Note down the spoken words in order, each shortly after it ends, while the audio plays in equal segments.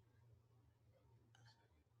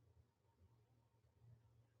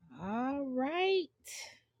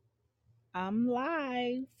I'm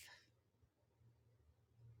live.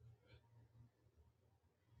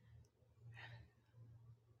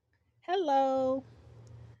 Hello.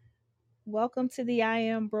 Welcome to the I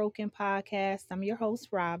Am Broken podcast. I'm your host,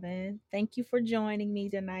 Robin. Thank you for joining me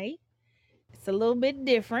tonight. It's a little bit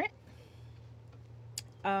different.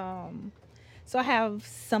 Um, so I have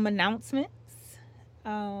some announcements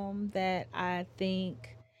that I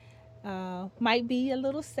think might be a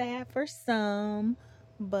little sad for some,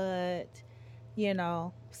 but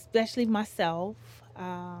especially myself.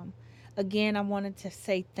 Again, I wanted to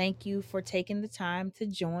say thank you for taking the time to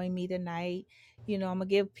join me tonight. I'm gonna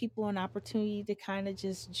give people an opportunity to kind of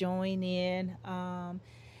just join in.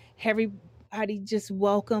 Everybody, just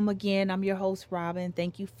welcome again. I'm your host, Robin.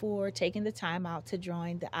 Thank you for taking the time out to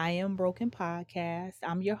join the I Am Broken podcast.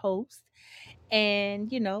 I'm your host. And,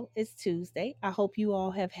 it's Tuesday. I hope you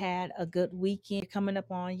all have had a good weekend coming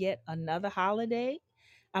up on yet another holiday.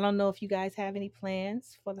 I don't know if you guys have any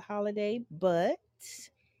plans for the holiday, but,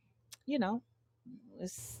 you know,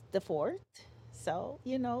 it's the 4th. So,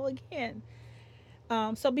 again.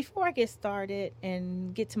 So before I get started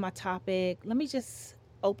and get to my topic, let me just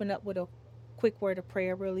open up with a quick word of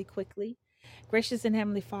prayer really quickly. Gracious and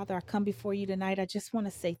Heavenly Father, I come before you tonight. I just want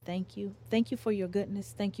to say thank you. Thank you for your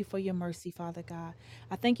goodness. Thank you for your mercy, Father God.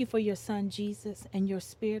 I thank you for your Son, Jesus, and your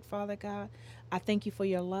Spirit, Father God. I thank you for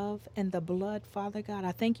your love and the blood, Father God.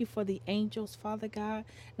 I thank you for the angels, Father God.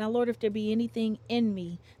 Now, Lord, if there be anything in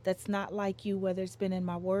me that's not like you, whether it's been in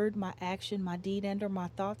my word, my action, my deed, and or my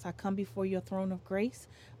thoughts, I come before your throne of grace,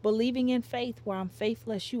 believing in faith where I'm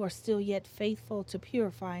faithless, you are still yet faithful to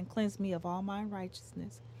purify and cleanse me of all my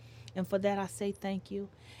unrighteousness. And for that, I say thank you.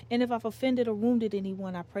 And if I've offended or wounded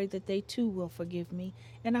anyone, I pray that they too will forgive me.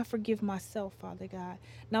 And I forgive myself, Father God.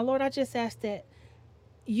 Now, Lord, I just ask that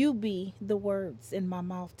you be the words in my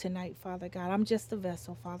mouth tonight, Father God. I'm just a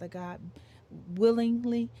vessel, Father God,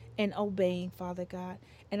 willingly and obeying, Father God.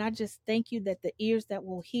 And I just thank you that the ears that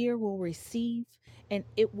will hear will receive, and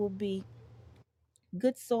it will be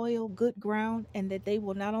good soil, good ground, and that they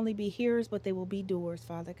will not only be hearers, but they will be doers,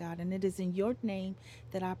 Father God. And it is in your name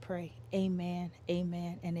that I pray. Amen,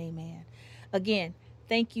 amen, and amen. Again,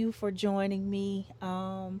 thank you for joining me.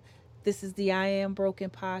 This is the I Am Broken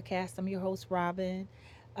podcast. I'm your host, Robin.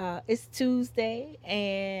 It's Tuesday,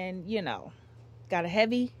 and got a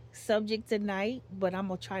heavy subject tonight, but I'm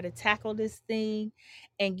gonna try to tackle this thing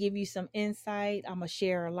and give you some insight. I'm gonna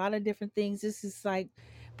share a lot of different things. This is like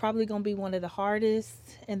probably gonna be one of the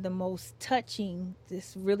hardest and the most touching,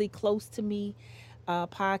 this really close to me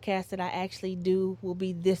podcast that I actually do will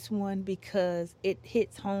be this one because it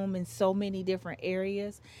hits home in so many different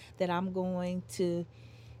areas that I'm going to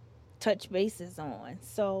touch bases on.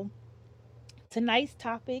 So tonight's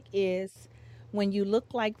topic is when you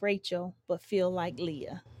look like Rachel but feel like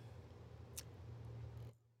Leah.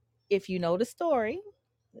 If you know the story,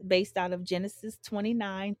 based out of Genesis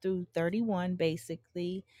 29 through 31,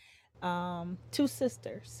 basically, two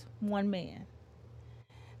sisters, one man.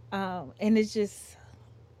 And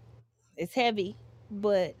it's heavy,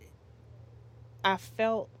 but I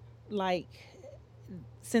felt like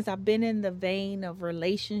since I've been in the vein of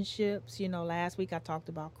relationships, last week I talked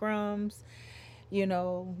about crumbs.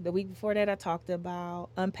 The week before that, I talked about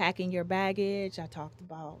unpacking your baggage. I talked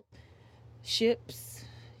about ships.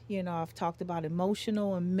 I've talked about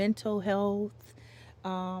emotional and mental health,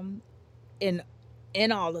 um,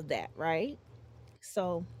 in all of that, right?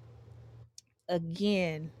 So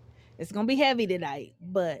again, it's gonna be heavy tonight,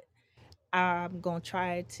 but I'm gonna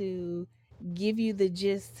try to give you the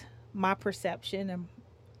gist, my perception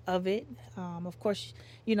of it. Of course,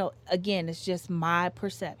 again, it's just my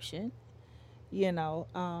perception,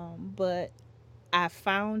 but I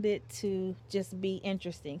found it to just be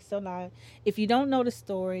interesting. So now, if you don't know the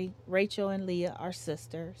story, Rachel and Leah are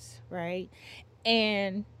sisters, right?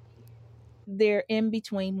 And they're in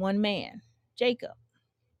between one man, Jacob.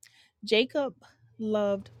 Jacob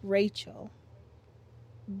loved Rachel,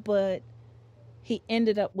 but he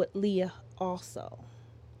ended up with Leah also.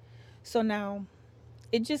 So now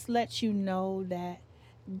it just lets you know that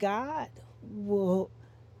God will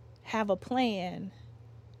have a plan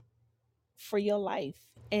for your life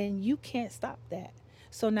and you can't stop that.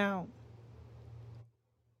 So now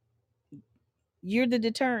you're the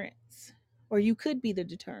deterrence, or you could be the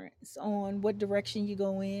deterrence on what direction you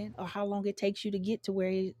go in or how long it takes you to get to where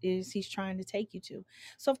it is he's trying to take you to.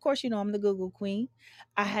 So of course, I'm the Google queen.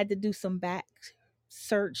 I had to do some back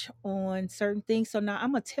search on certain things. So now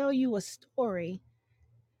I'm gonna tell you a story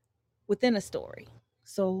within a story.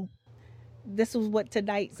 So this is what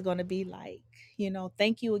tonight's gonna be like.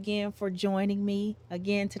 Thank you again for joining me.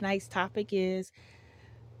 Again, tonight's topic is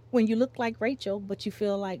when you look like Rachel, but you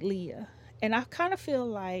feel like Leah. And I kind of feel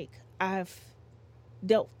like I've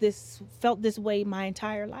felt this way my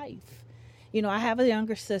entire life. You know, I have a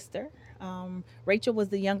younger sister. Rachel was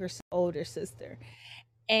the older sister.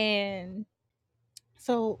 And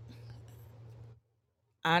so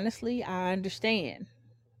honestly, I understand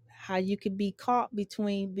how you could be caught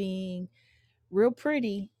between being real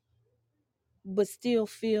pretty, but still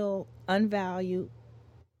feel unvalued,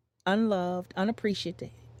 unloved,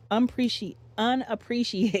 unappreciated,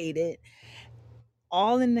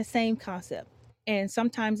 all in the same concept. And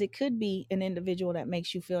sometimes it could be an individual that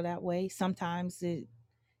makes you feel that way. Sometimes it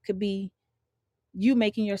could be you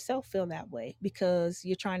making yourself feel that way because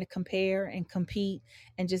you're trying to compare and compete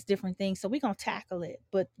and just different things. So we're going to tackle it.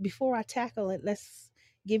 But before I tackle it,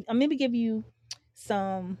 maybe give you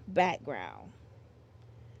some background.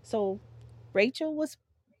 So Rachel was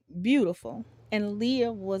beautiful and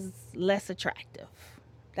Leah was less attractive.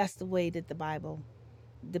 That's the way that the Bible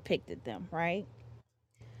depicted them, right?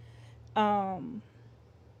 Um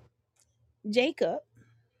Jacob,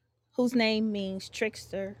 whose name means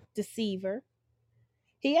trickster, deceiver,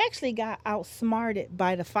 he actually got outsmarted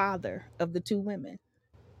by the father of the two women.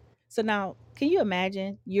 So now, can you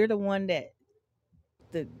imagine you're the one that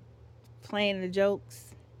the playing the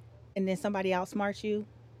jokes and then somebody outsmarts you?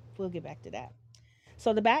 We'll get back to that.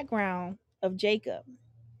 So the background of Jacob,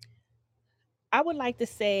 I would like to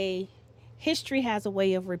say history has a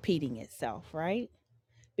way of repeating itself, right?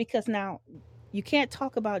 Because now you can't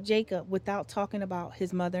talk about Jacob without talking about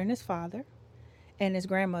his mother and his father and his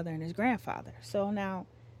grandmother and his grandfather. So now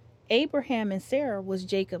Abraham and Sarah was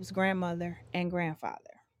Jacob's grandmother and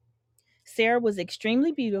grandfather. Sarah was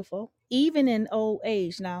extremely beautiful, even in old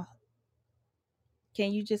age. Now,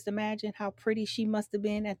 can you just imagine how pretty she must have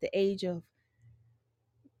been at the age of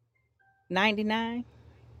 99?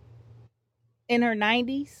 In her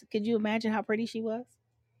 90s, could you imagine how pretty she was?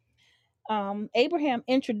 Abraham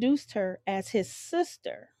introduced her as his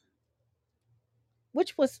sister,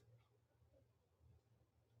 which was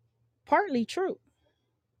partly true.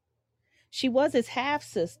 She was his half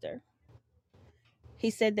sister. He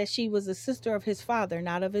said that she was a sister of his father,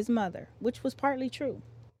 not of his mother, which was partly true.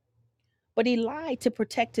 But he lied to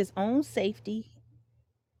protect his own safety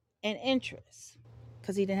and interests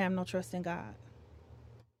because he didn't have no trust in God.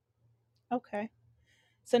 Okay.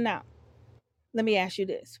 So now, let me ask you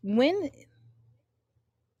this. When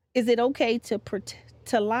is it okay to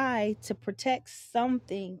lie to protect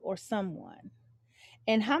something or someone?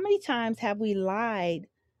 And how many times have we lied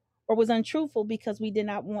or was untruthful because we did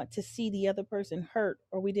not want to see the other person hurt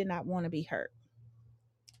or we did not want to be hurt?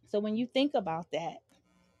 So when you think about that,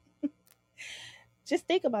 just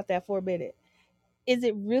think about that for a minute. Is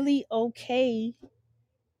it really okay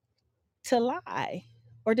to lie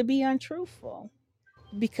or to be untruthful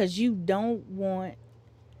because you don't want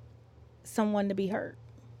someone to be hurt?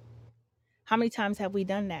 How many times have we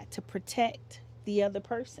done that to protect the other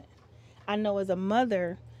person? I know as a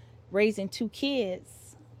mother raising two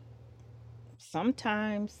kids,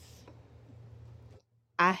 sometimes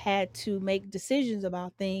I had to make decisions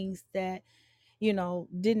about things that,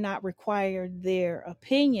 did not require their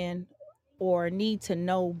opinion or need to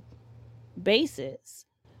know basis.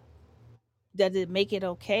 Does it make it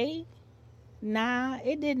okay? Nah,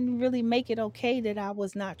 it didn't really make it okay that I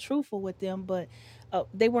was not truthful with them, but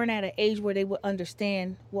they weren't at an age where they would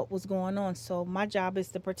understand what was going on. So my job is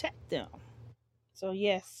to protect them. So,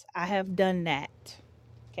 yes, I have done that.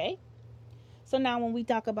 Okay. So now when we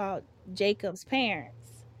talk about Jacob's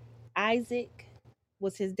parents, Isaac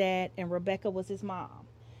was his dad and Rebecca was his mom.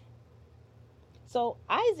 So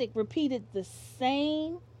Isaac repeated the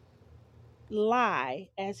same lie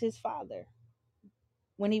as his father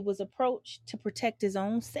when he was approached to protect his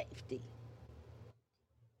own safety.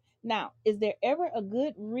 Now, is there ever a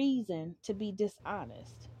good reason to be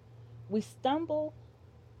dishonest? We stumble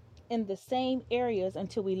in the same areas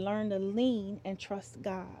until we learn to lean and trust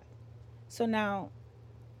God. So now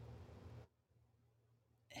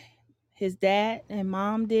his dad and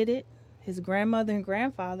mom did it, his grandmother and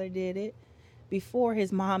grandfather did it before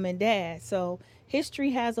his mom and dad. So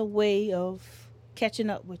history has a way of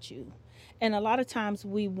catching up with you. And a lot of times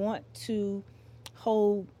we want to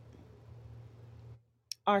hold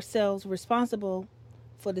ourselves responsible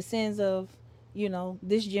for the sins of,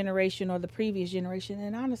 this generation or the previous generation.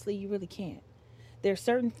 And honestly, you really can't. There are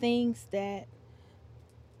certain things that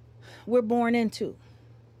we're born into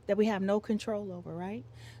that we have no control over, right?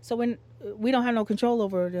 So when we don't have no control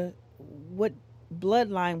over what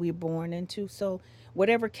bloodline we're born into, so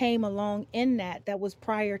whatever came along in that was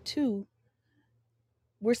prior to,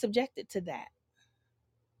 we're subjected to that.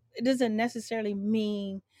 It doesn't necessarily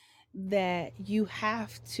mean that you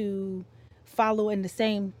have to follow in the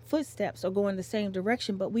same footsteps or go in the same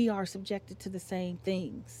direction, but we are subjected to the same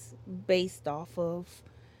things based off of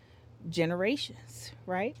generations,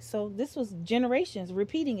 right? So this was generations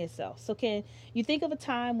repeating itself. So can you think of a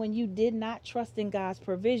time when you did not trust in God's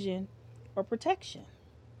provision or protection?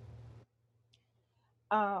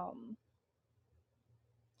 Um,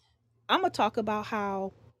 I'm gonna talk about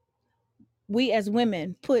how we as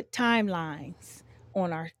women put timelines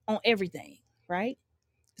on everything, right?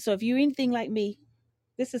 So if you're anything like me,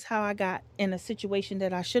 this is how I got in a situation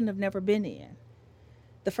that I shouldn't have never been in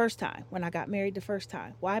the first time when I got married the first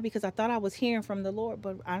time. Why? Because I thought I was hearing from the Lord,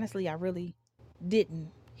 but honestly, I really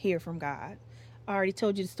didn't hear from God. I already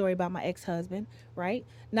told you the story about my ex husband, right?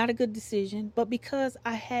 Not a good decision, but because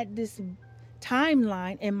I had this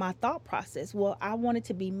timeline in my thought process. Well, I wanted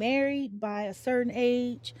to be married by a certain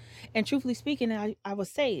age. And truthfully speaking, I would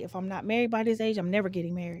say if I'm not married by this age, I'm never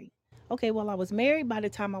getting married. Okay, well, I was married by the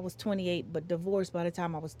time I was 28, but divorced by the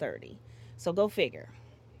time I was 30. So go figure.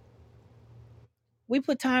 We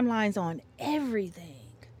put timelines on everything.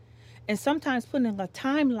 And sometimes putting a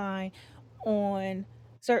timeline on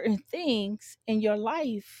certain things in your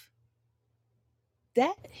life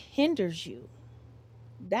that hinders you,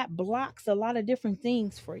 that blocks a lot of different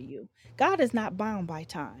things for you. God is not bound by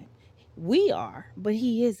time. We are, but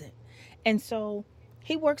he isn't. And so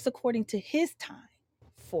he works according to his time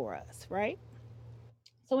for us, right?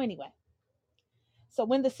 So anyway, so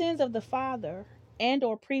when the sins of the father and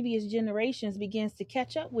or previous generations begins to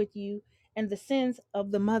catch up with you, and the sins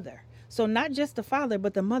of the mother, so not just the father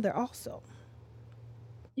but the mother also,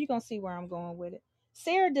 you're going to see where I'm going with it.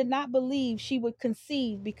 Sarah did not believe she would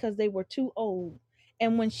conceive because they were too old.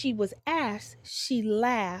 And when she was asked, she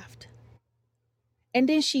laughed and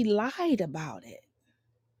then she lied about it.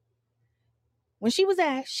 When she was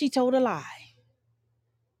asked, she told a lie.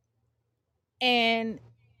 And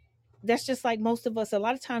that's just like most of us. A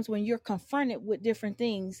lot of times when you're confronted with different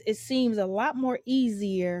things, it seems a lot more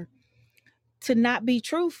easier to not be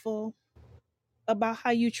truthful about how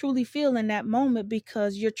you truly feel in that moment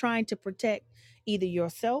because you're trying to protect either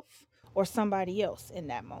yourself or somebody else in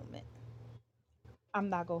that moment. I'm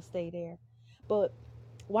not going to stay there. But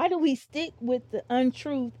why do we stick with the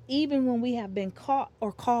untruth even when we have been caught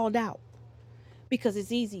or called out? Because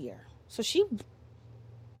it's easier. So she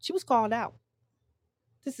was called out.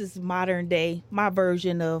 This is modern day, my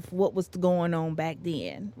version of what was going on back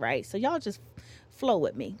then, right? So y'all just flow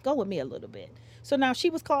with me. Go with me a little bit. So now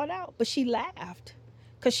she was called out, but she laughed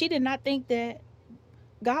because she did not think that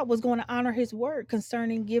God was going to honor his word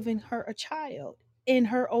concerning giving her a child in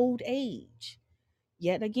her old age.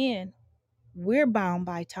 Yet again, we're bound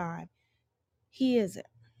by time. He isn't.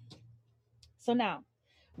 So now,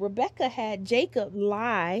 Rebecca had Jacob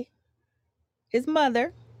lie, his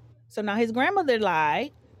mother. So now his grandmother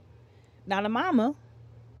lied. Now the mama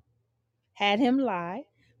had him lie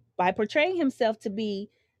by portraying himself to be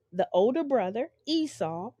the older brother,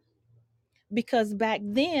 Esau, because back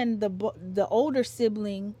then the older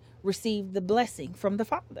sibling received the blessing from the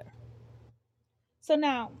father. So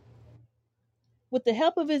now, with the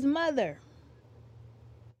help of his mother,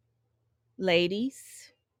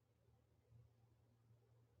 ladies,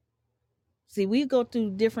 see, we go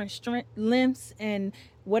through different strength, lengths, and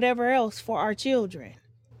whatever else for our children.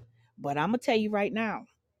 But I'm gonna tell you right now,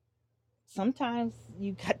 sometimes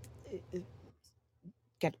you got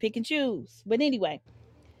to pick and choose. But anyway,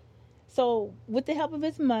 so with the help of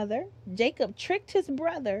his mother, Jacob tricked his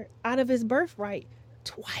brother out of his birthright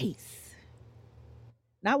twice,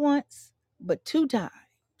 not once, but two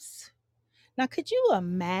times. Now, could you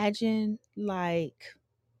imagine, like,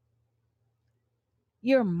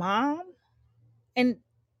 your mom? And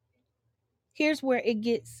here's where it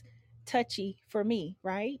gets touchy for me,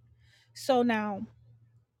 right? So now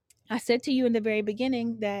I said to you in the very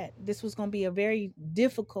beginning that this was going to be a very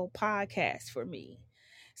difficult podcast for me.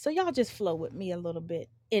 So y'all just flow with me a little bit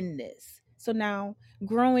in this. So now,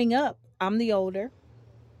 growing up, I'm the older.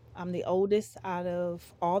 I'm the oldest out of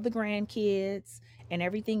all the grandkids and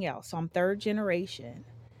everything else. So I'm third generation.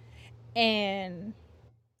 And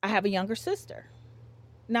I have a younger sister.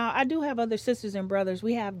 Now, I do have other sisters and brothers.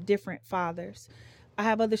 We have different fathers. I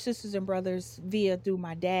have other sisters and brothers via through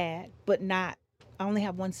my dad, but not, I only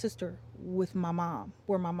have one sister with my mom,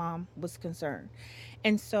 where my mom was concerned.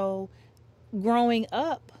 And so growing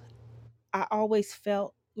up, I always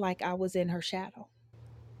felt like I was in her shadow.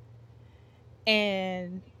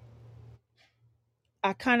 And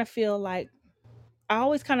I kind of feel like, I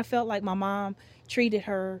always kind of felt like my mom treated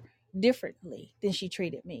her differently than she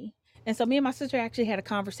treated me. And so me and my sister actually had a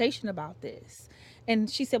conversation about this. And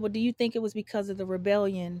she said, well, do you think it was because of the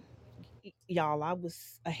rebellion y'all, I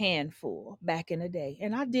was a handful back in the day.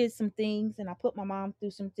 And I did some things and I put my mom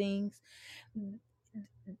through some things.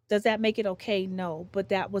 Does that make it okay? No, but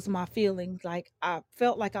that was my feeling. Like I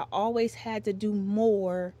felt like I always had to do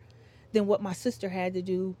more than what my sister had to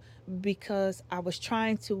do because I was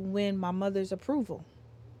trying to win my mother's approval.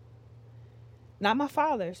 Not my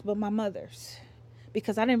father's, but my mother's.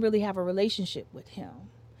 Because I didn't really have a relationship with him.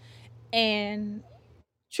 And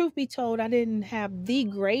truth be told, I didn't have the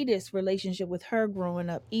greatest relationship with her growing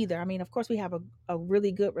up either. I mean, of course, we have a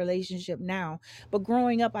really good relationship now, but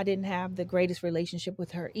growing up, I didn't have the greatest relationship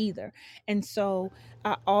with her either. And so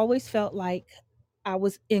I always felt like I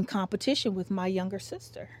was in competition with my younger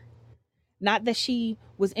sister. Not that she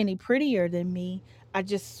was any prettier than me, I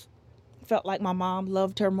just felt like my mom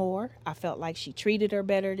loved her more. I felt like she treated her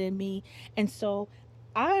better than me. And so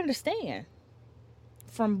I understand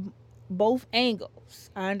from both angles.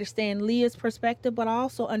 I understand Leah's perspective, but I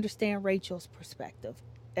also understand Rachel's perspective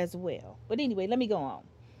as well. But anyway, let me go on.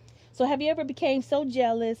 So have you ever became so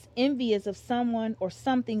jealous, envious of someone or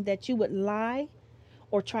something that you would lie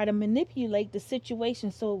or try to manipulate the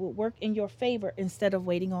situation so it would work in your favor instead of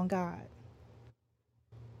waiting on God?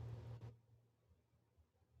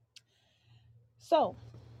 So,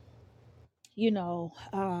 you know,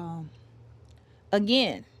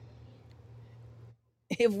 again,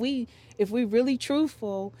 if we really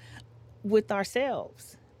truthful with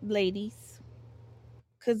ourselves, ladies,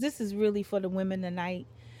 because this is really for the women tonight.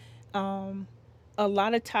 um a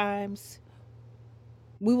lot of times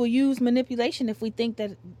we will use manipulation if we think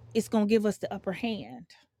that it's going to give us the upper hand.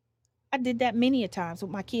 I did that many a times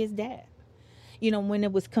with my kid's dad. When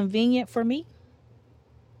it was convenient for me,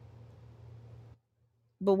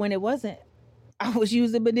 but when it wasn't, I was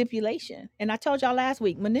using manipulation. And I told y'all last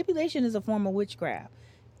week, manipulation is a form of witchcraft.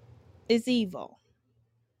 It's evil,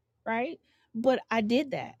 right? But I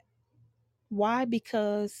did that. Why?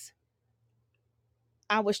 Because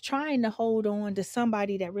I was trying to hold on to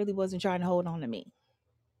somebody that really wasn't trying to hold on to me.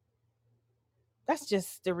 That's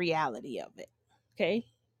just the reality of it. Okay.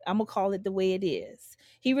 I'm going to call it the way it is.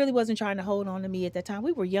 He really wasn't trying to hold on to me at that time.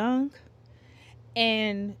 We were young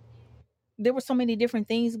and there were so many different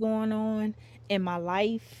things going on in my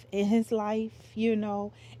life, in his life.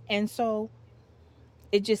 And so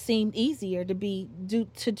it just seemed easier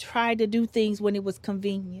to try to do things when it was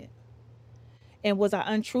convenient. And was I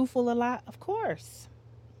untruthful a lot? Of course.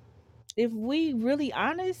 If we really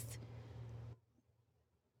honest,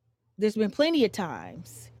 there's been plenty of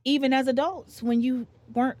times, even as adults, when you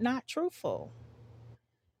weren't not truthful.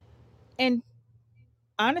 And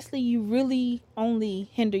honestly, you really only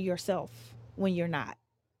hinder yourself when you're not.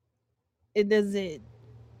 It doesn't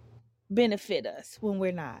benefit us when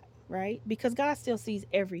we're not, right? Because God still sees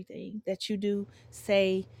everything that you do,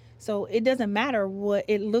 say. So it doesn't matter what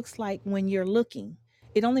it looks like when you're looking.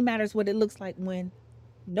 It only matters what it looks like when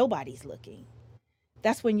nobody's looking.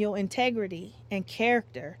 That's when your integrity and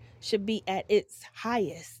character should be at its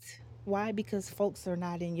highest. Why? Because folks are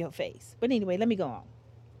not in your face. But anyway, let me go on.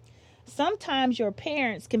 Sometimes your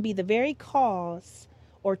parents can be the very cause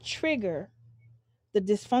or trigger the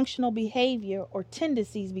dysfunctional behavior or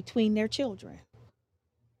tendencies between their children.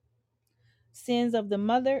 Sins of the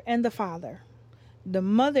mother and the father. The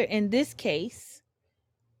mother, in this case,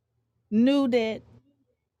 knew that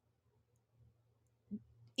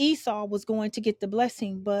Esau was going to get the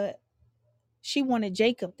blessing, but she wanted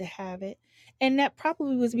Jacob to have it. And that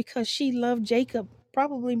probably was because she loved Jacob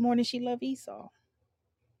probably more than she loved Esau.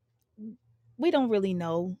 We don't really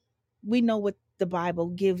know. We know what the Bible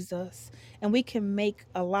gives us, and we can make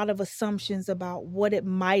a lot of assumptions about what it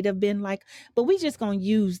might have been like, but we just going to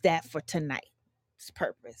use that for tonight's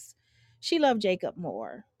purpose. She loved Jacob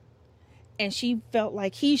more, and she felt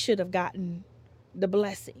like he should have gotten the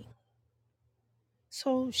blessing.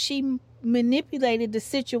 So she manipulated the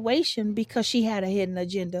situation because she had a hidden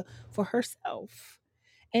agenda for herself.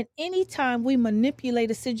 And anytime we manipulate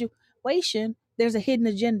a situation, there's a hidden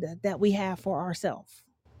agenda that we have for ourselves.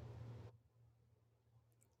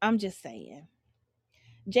 I'm just saying.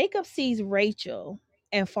 Jacob sees Rachel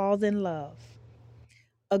and falls in love.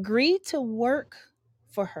 Agreed to work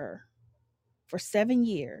for her for 7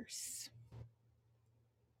 years.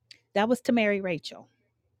 That was to marry Rachel.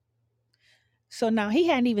 So now he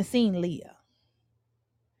hadn't even seen Leah.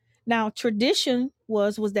 Now tradition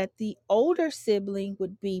was that the older sibling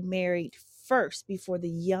would be married first before the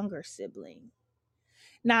younger sibling.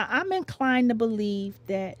 Now I'm inclined to believe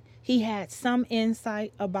that he had some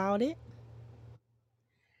insight about it,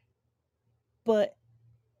 but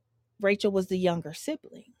Rachel was the younger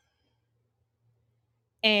sibling.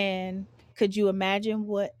 And could you imagine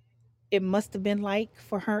what it must have been like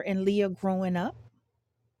for her and Leah growing up.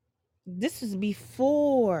 This is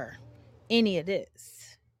before any of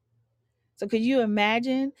this. So could you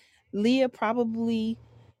imagine Leah probably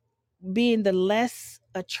being the less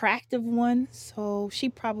attractive one? So she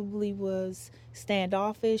probably was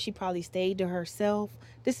standoffish. She probably stayed to herself.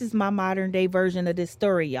 This is my modern day version of this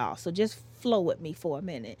story, y'all. So just flow with me for a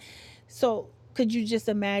minute. So could you just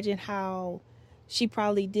imagine how she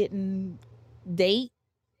probably didn't date?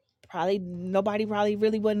 Probably nobody probably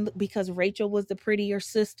really wasn't, because Rachel was the prettier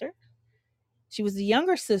sister. She was the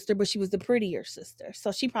younger sister, but she was the prettier sister.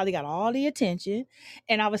 So she probably got all the attention.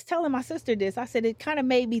 And I was telling my sister this. I said it kind of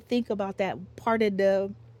made me think about that part of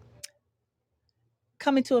the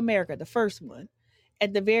Coming to America, the first one,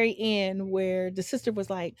 at the very end where the sister was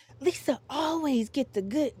like, Lisa always get the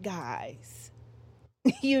good guys,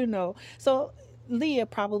 you know. So Leah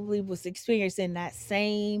probably was experiencing that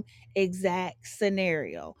same exact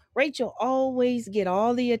scenario. Rachel always get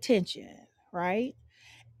all the attention, right?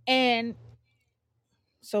 And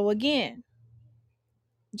so again,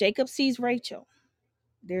 Jacob sees Rachel.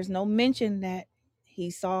 There's no mention that he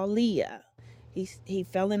saw Leah. He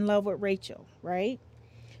fell in love with Rachel, right?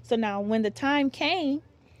 So now when the time came,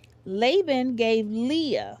 Laban gave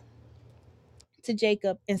Leah to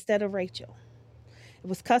Jacob instead of Rachel. It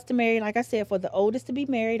was customary, like I said, for the oldest to be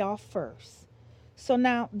married off first. So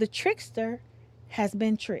now the trickster has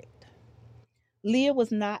been tricked. Leah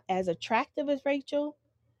was not as attractive as Rachel,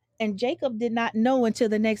 and Jacob did not know until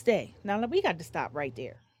the next day. Now we got to stop right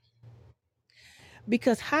there.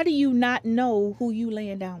 Because how do you not know who you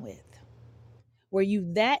laying down with? Were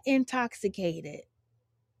you that intoxicated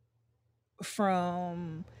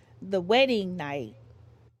from the wedding night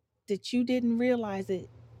that you didn't realize that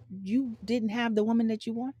you didn't have the woman that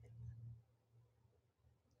you want?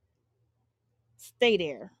 Stay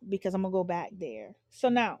there, because I'm going to go back there. So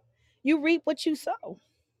now you reap what you sow.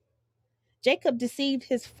 Jacob deceived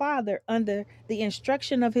his father under the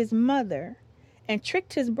instruction of his mother and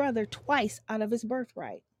tricked his brother twice out of his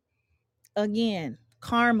birthright. Again,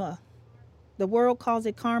 karma. The world calls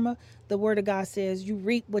it karma. The word of God says you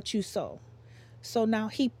reap what you sow. So now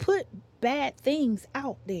he put bad things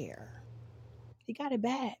out there. He got it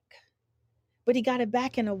back. But he got it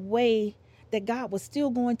back in a way that God was still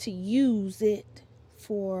going to use it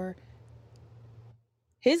for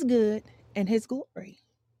his good and his glory,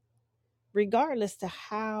 regardless to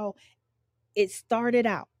how it started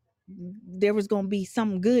out. There was going to be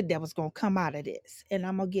some good that was going to come out of this. And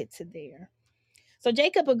I'm going to get to there. So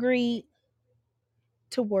Jacob agreed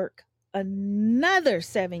to work another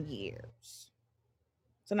 7 years.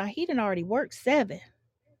 So now he didn't already work 7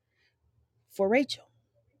 for Rachel,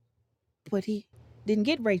 but he didn't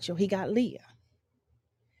get Rachel. He got Leah,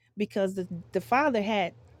 because the father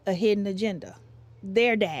had a hidden agenda,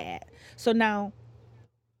 their dad. So now,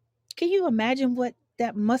 can you imagine what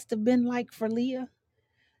that must have been like for Leah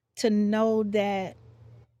to know that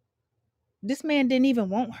this man didn't even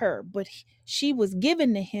want her, but she was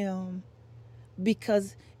given to him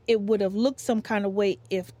because it would have looked some kind of way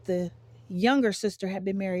if the younger sister had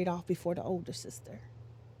been married off before the older sister.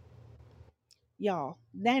 Y'all,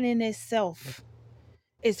 that in itself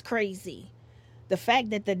is crazy. The fact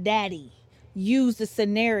that the daddy used the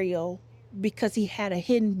scenario because he had a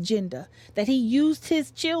hidden agenda, that he used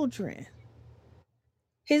his children,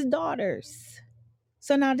 his daughters.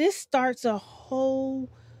 So now this starts a whole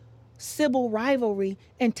civil rivalry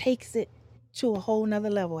and takes it to a whole nother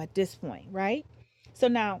level at this point, right? So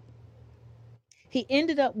now he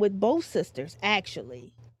ended up with both sisters,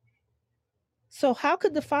 actually. So how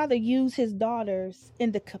could the father use his daughters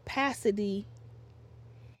in the capacity,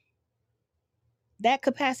 that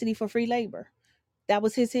capacity for free labor? That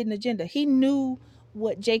was his hidden agenda. He knew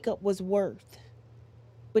what Jacob was worth,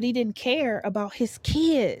 but he didn't care about his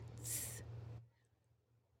kids.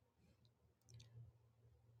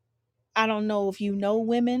 I don't know if you know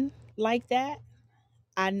women like that.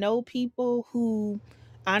 I know people who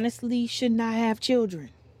honestly should not have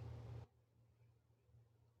children.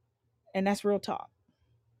 And that's real talk.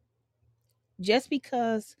 Just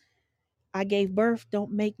because I gave birth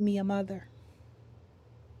don't make me a mother.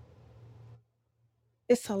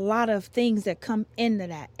 It's a lot of things that come into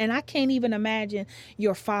that. And I can't even imagine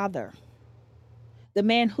your father, the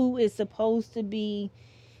man who is supposed to be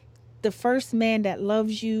the first man that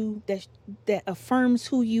loves you, that affirms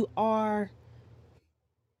who you are,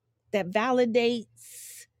 that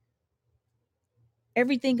validates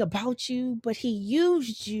everything about you, but he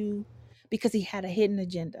used you because he had a hidden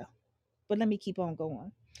agenda. But let me keep on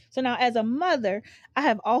going. So now, as a mother, I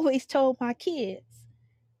have always told my kids,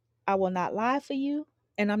 I will not lie for you,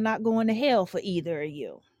 and I'm not going to hell for either of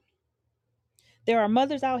you. There are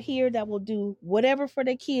mothers out here that will do whatever for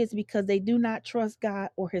their kids because they do not trust God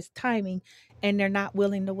or his timing, and they're not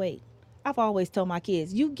willing to wait. I've always told my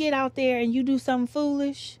kids, you get out there and you do something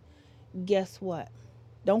foolish, guess what?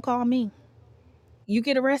 Don't call me. You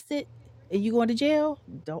get arrested and you going to jail,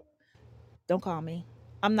 don't call me.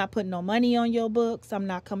 I'm not putting no money on your books. I'm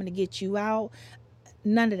not coming to get you out.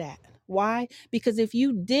 None of that. Why? Because if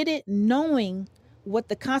you did it knowing what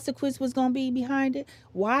the consequence was going to be behind it,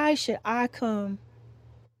 why should I come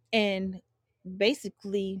and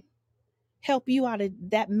basically help you out of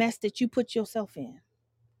that mess that you put yourself in?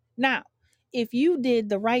 Now, if you did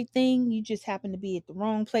the right thing, you just happened to be at the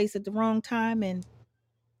wrong place at the wrong time, and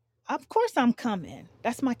of course I'm coming.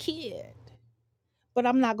 That's my kid. But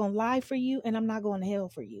I'm not going to lie for you, and I'm not going to hell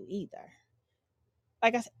for you either.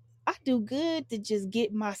 Like I said, I do good to just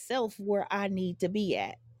get myself where I need to be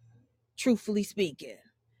at, truthfully speaking.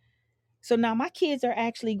 So now my kids are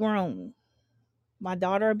actually grown. My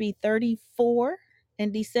daughter will be 34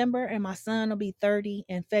 in December, and my son will be 30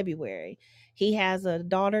 in February. He has a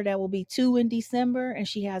daughter that will be 2 in December, and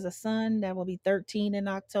she has a son that will be 13 in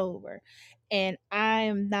October. And I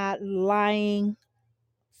am not lying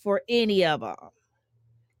for any of them.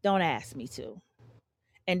 Don't ask me to.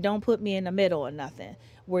 And don't put me in the middle or nothing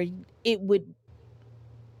where it would,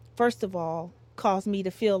 first of all, cause me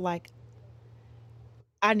to feel like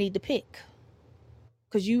I need to pick.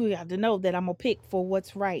 Because you have to know that I'm going to pick for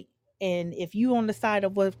what's right. And if you on the side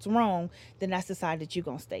of what's wrong, then that's the side that you're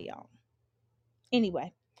going to stay on.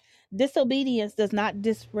 Anyway, disobedience does not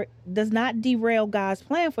derail God's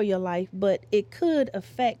plan for your life, but it could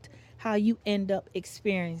affect how you end up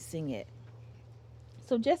experiencing it.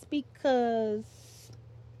 So just because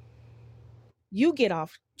you get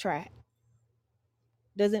off track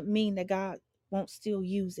doesn't mean that God won't still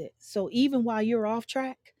use it. So even while you're off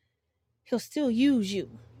track, he'll still use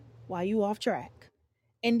you while you off track.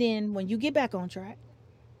 And then when you get back on track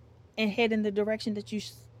and head in the direction that you're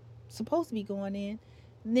supposed to be going in,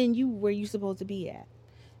 then you where you're supposed to be at.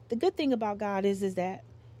 The good thing about God is that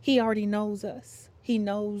he already knows us. He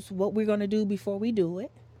knows what we're going to do before we do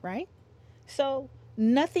it, right? So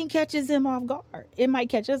nothing catches him off guard. It might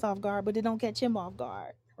catch us off guard, but it don't catch him off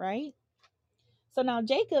guard, right? So now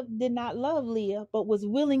Jacob did not love Leah, but was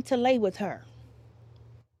willing to lay with her.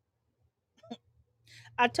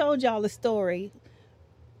 I told y'all a story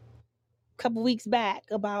a couple weeks back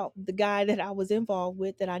about the guy that I was involved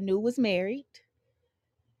with that I knew was married.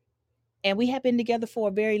 And we had been together for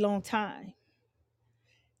a very long time.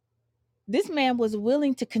 This man was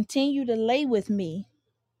willing to continue to lay with me,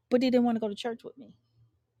 but he didn't want to go to church with me.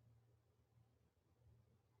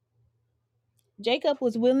 Jacob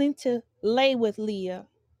was willing to lay with Leah,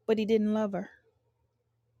 but he didn't love her.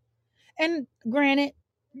 And granted,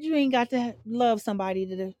 you ain't got to love somebody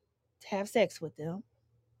to have sex with them,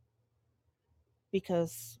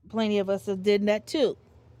 because plenty of us have did that too.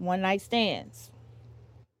 One night stands,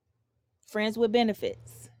 friends with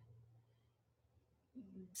benefits,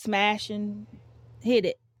 smash and hit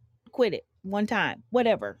it, quit it one time,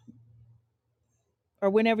 whatever, or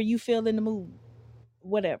whenever you feel in the mood,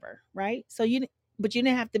 whatever, right? But you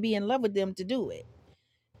didn't have to be in love with them to do it.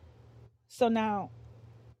 So now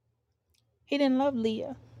he didn't love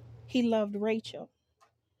Leah, he loved Rachel.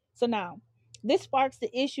 So now this sparks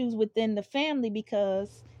the issues within the family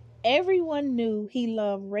because everyone knew he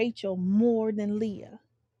loved Rachel more than Leah.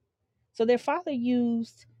 So their father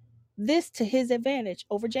used this to his advantage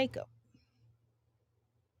over Jacob.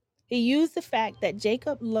 He used the fact that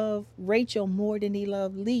Jacob loved Rachel more than he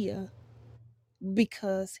loved Leah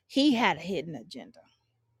because he had a hidden agenda.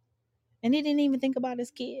 And he didn't even think about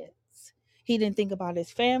his kids. He didn't think about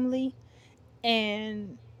his family.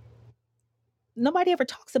 And nobody ever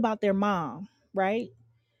talks about their mom, right?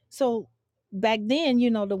 So back then,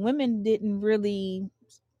 the women didn't really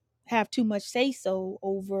have too much say so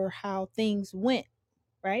over how things went,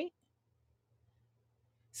 right?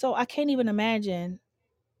 So I can't even imagine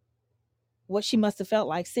what she must have felt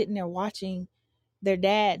like sitting there watching their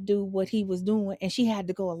dad do what he was doing, and she had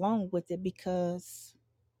to go along with it because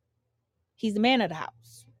he's the man of the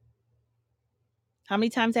house. How many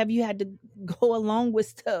times have you had to go along with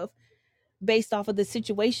stuff based off of the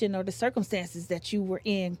situation or the circumstances that you were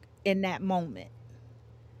in that moment?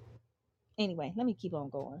 Anyway, let me keep on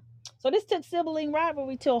going. So this took sibling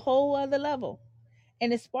rivalry to a whole other level,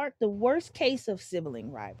 and it sparked the worst case of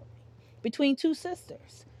sibling rivalry between two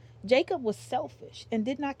sisters. Jacob was selfish and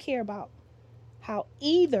did not care about how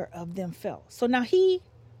either of them felt. So now he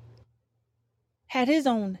had his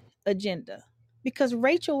own agenda because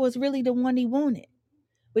Rachel was really the one he wanted.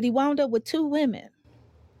 But he wound up with two women,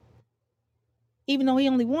 even though he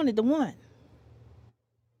only wanted the one.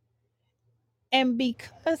 And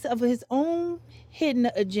because of his own hidden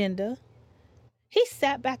agenda, he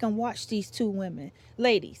sat back and watched these two women.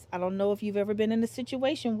 Ladies, I don't know if you've ever been in a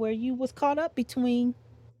situation where you was caught up between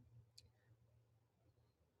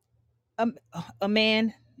a, a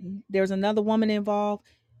man, there's another woman involved,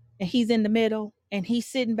 and he's in the middle and he's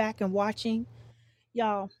sitting back and watching.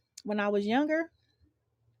 Y'all, when I was younger,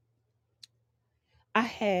 I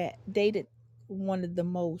had dated one of the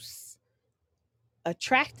most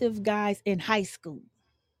attractive guys in high school.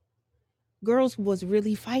 Girls was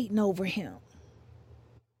really fighting over him.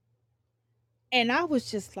 And I was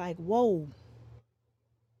just like, whoa,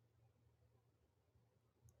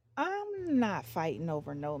 I'm not fighting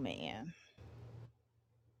over no man.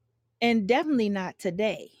 And definitely not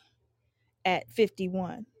today at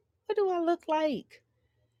 51. What do I look like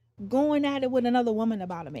going at it with another woman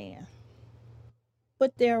about a man?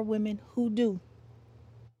 But there are women who do.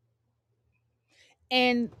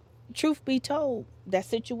 And truth be told, that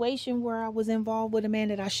situation where I was involved with a man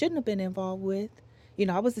that I shouldn't have been involved with,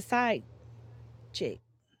 I was a side chick,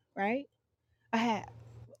 right? I had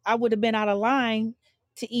I would have been out of line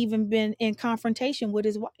to even been in confrontation with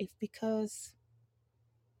his wife because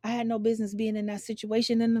I had no business being in that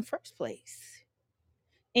situation in the first place.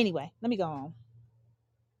 Anyway, let me go on.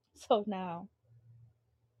 So now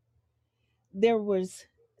there was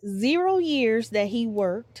 0 years that he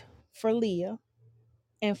worked for Leah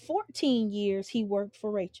and 14 years he worked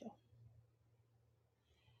for Rachel.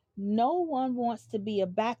 No one wants to be a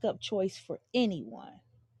backup choice for anyone.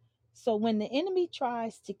 So when the enemy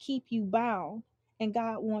tries to keep you bound and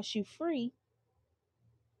God wants you free,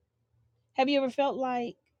 have you ever felt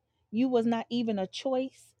like you was not even a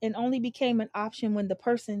choice and only became an option when the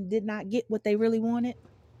person did not get what they really wanted?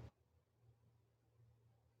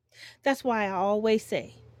 That's why I always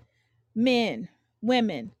say, men,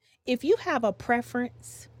 women, if you have a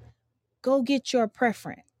preference, go get your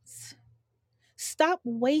preference. Stop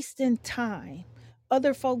wasting time,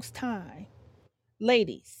 other folks' time.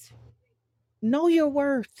 Ladies, know your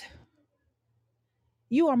worth.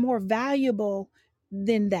 You are more valuable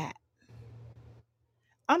than that.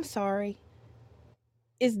 I'm sorry.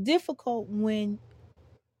 It's difficult when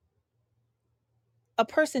a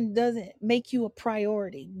person doesn't make you a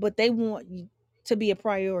priority, but they want you to be a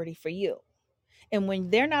priority for you. And when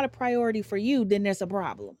they're not a priority for you, then there's a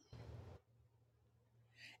problem.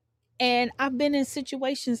 And I've been in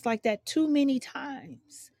situations like that too many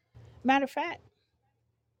times. Matter of fact,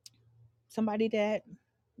 somebody that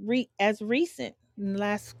as recent in the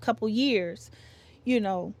last couple years, you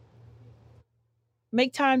know,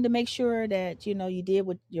 make time to make sure that you did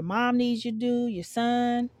what your mom needs you to do, your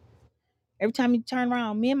son. Every time you turn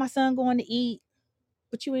around, me and my son going to eat,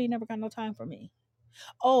 but you ain't never got no time for me.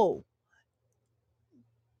 Oh,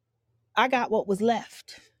 I got what was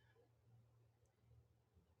left.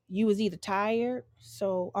 You was either tired,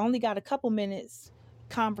 so I only got a couple minutes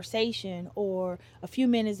conversation or a few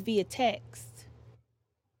minutes via text.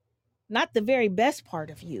 Not the very best part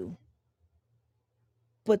of you,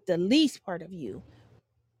 but the least part of you.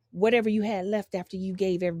 Whatever you had left after you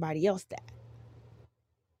gave everybody else that.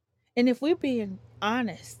 And if we're being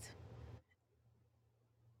honest,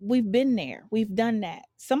 we've been there. We've done that.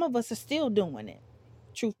 Some of us are still doing it,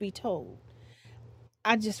 truth be told.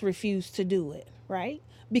 I just refuse to do it, right?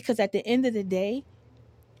 Because at the end of the day,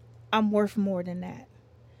 I'm worth more than that.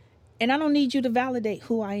 And I don't need you to validate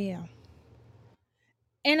who I am.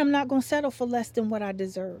 And I'm not going to settle for less than what I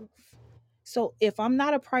deserve. So if I'm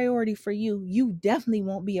not a priority for you, you definitely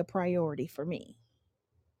won't be a priority for me.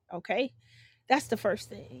 Okay? That's the first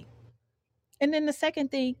thing. And then the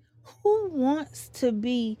second thing, who wants to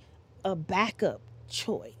be a backup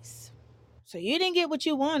choice? So you didn't get what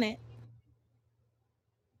you wanted.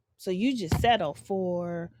 So you just settle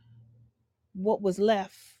for what was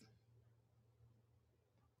left,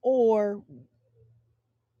 or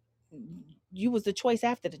you was the choice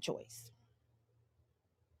after the choice.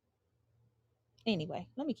 Anyway,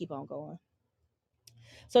 let me keep on going.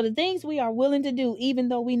 So the things we are willing to do, even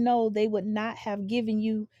though we know they would not have given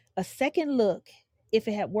you a second look if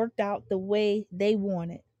it had worked out the way they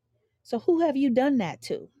wanted. So who have you done that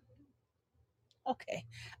to? Okay,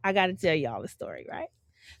 I got to tell y'all a story, right?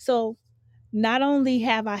 So not only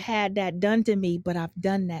have I had that done to me, but I've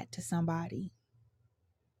done that to somebody.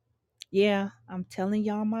 Yeah, I'm telling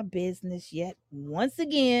y'all my business yet. Once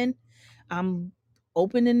again, I'm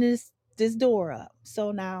opening this door up.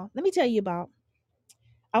 So now let me tell you about,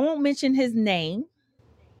 I won't mention his name.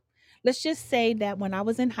 Let's just say that when I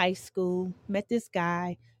was in high school, met this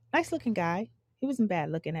guy, nice looking guy. He wasn't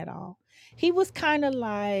bad looking at all. He was kind of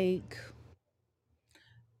like,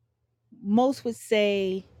 most would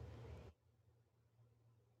say,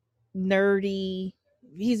 nerdy.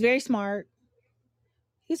 He's very smart.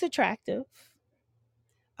 He's attractive.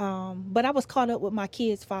 But I was caught up with my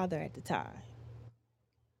kid's father at the time.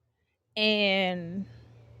 And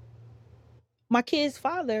my kid's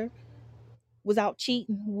father was out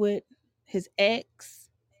cheating with his ex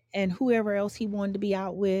and whoever else he wanted to be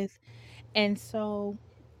out with. And so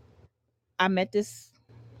I met this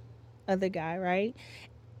other guy, right?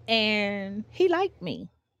 And he liked me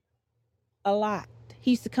a lot.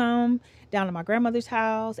 He used to come down to my grandmother's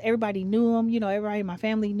house. Everybody knew him. Everybody in my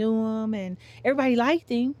family knew him and everybody liked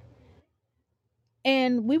him.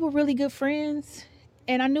 And we were really good friends.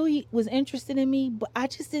 And I knew he was interested in me, but I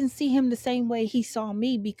just didn't see him the same way he saw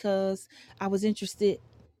me because I was interested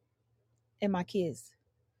in my kids.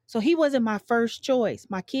 So he wasn't my first choice.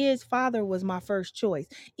 My kid's father was my first choice,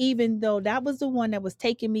 even though that was the one that was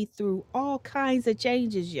taking me through all kinds of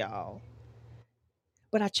changes, y'all.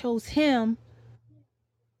 But I chose him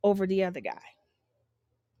over the other guy.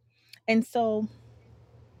 And so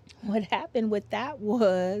what happened with that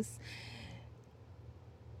was,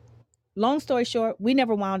 long story short, we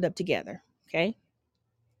never wound up together. Okay.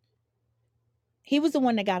 He was the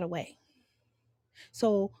one that got away.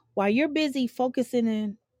 So while you're busy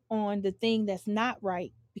focusing on the thing that's not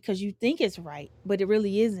right because you think it's right, but it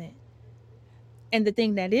really isn't, and the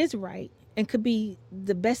thing that is right and could be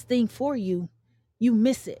the best thing for you, you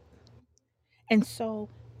miss it. And so,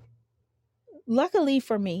 luckily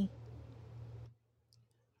for me,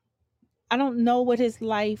 I don't know what his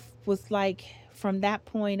life was like from that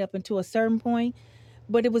point up until a certain point,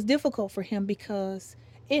 but it was difficult for him because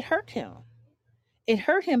it hurt him. It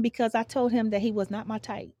hurt him because I told him that he was not my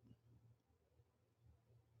type.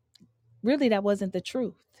 Really, that wasn't the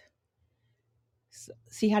truth.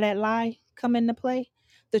 See how that lie come into play?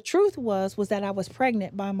 The truth was that I was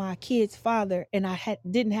pregnant by my kid's father, and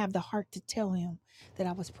didn't have the heart to tell him that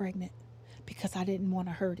I was pregnant because I didn't want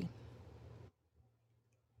to hurt him.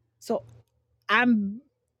 So I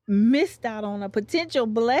missed out on a potential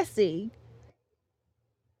blessing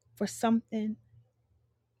for something,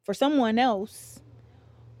 for someone else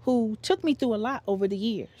who took me through a lot over the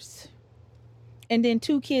years. And then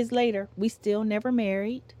 2 kids later, we still never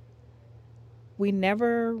married. We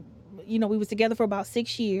never, we was together for about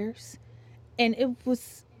 6 years, and it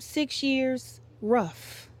was 6 years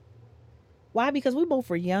rough. Why? Because we both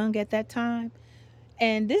were young at that time,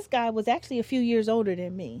 and this guy was actually a few years older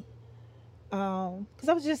than me. Because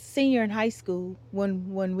I was just a senior in high school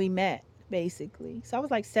when we met, basically. So I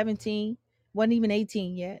was like 17, wasn't even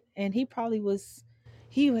 18 yet, and he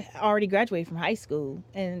already graduated from high school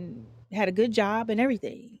and had a good job and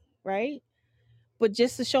everything, right? But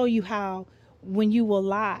just to show you how when you will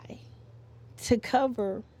lie to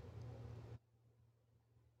cover,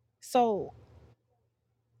 so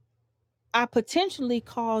I potentially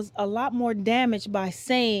caused a lot more damage by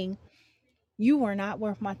saying you are not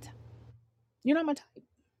worth my time. You're not my type,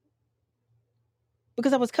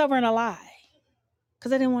 because I was covering a lie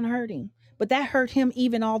because I didn't want to hurt him. But that hurt him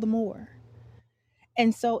even all the more.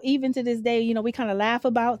 And so even to this day, we kind of laugh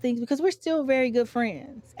about things because we're still very good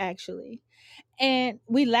friends, actually. And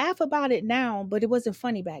we laugh about it now, but it wasn't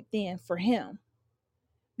funny back then for him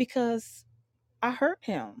because I hurt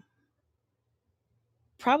him.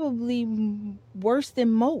 Probably worse than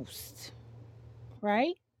most,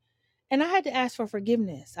 right? And I had to ask for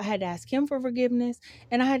forgiveness. I had to ask him for forgiveness,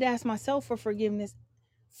 and I had to ask myself for forgiveness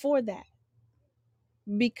for that,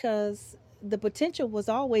 because the potential was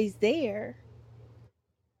always there,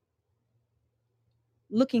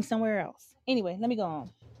 looking somewhere else. Anyway, let me go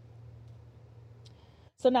on.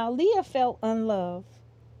 So now Leah felt unloved.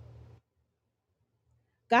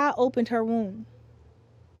 God opened her womb,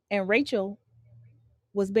 and Rachel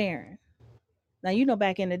was barren. Now,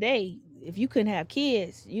 back in the day, if you couldn't have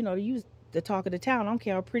kids, you was the talk of the town. I don't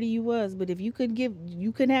care how pretty you was, but if you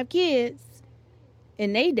couldn't have kids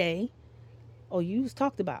in their day, oh, you was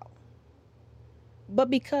talked about. But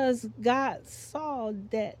because God saw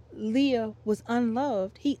that Leah was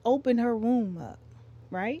unloved, he opened her womb up,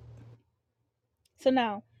 right? So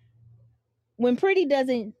now, when pretty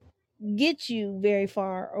doesn't get you very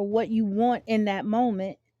far or what you want in that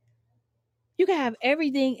moment, you can have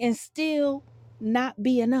everything and still not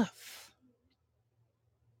be enough.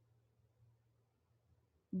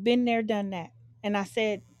 Been there, done that. And I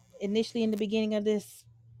said initially in the beginning of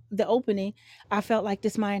the opening, I felt like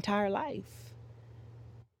this my entire life.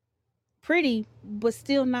 Pretty, but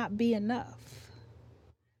still not be enough.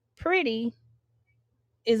 Pretty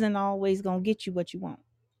isn't always going to get you what you want.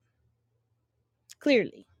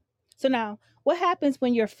 Clearly. So now, what happens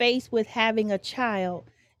when you're faced with having a child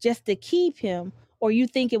just to keep him, or you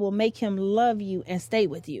think it will make him love you and stay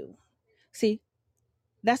with you? See,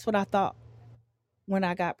 that's what I thought when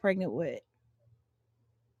I got pregnant with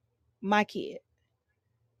my kid,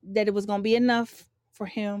 that it was going to be enough for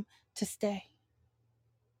him to stay.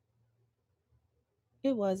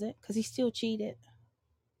 It wasn't, because he still cheated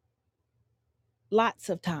lots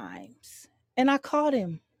of times. And I caught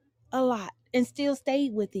him a lot and still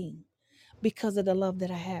stayed with him because of the love that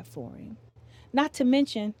I had for him. Not to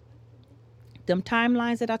mention them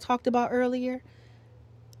timelines that I talked about earlier.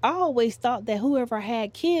 I always thought that whoever I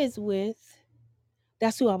had kids with,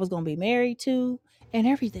 that's who I was going to be married to and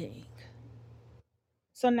everything.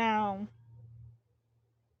 So now,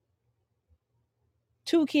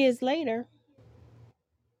 2 kids later,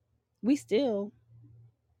 we still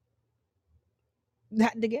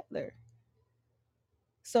not together.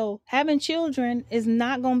 So having children is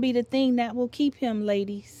not going to be the thing that will keep him,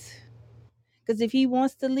 ladies. Because if he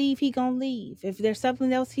wants to leave, he going to leave. If there's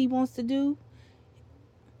something else he wants to do,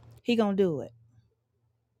 he going to do it.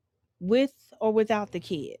 With or without the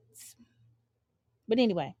kids. But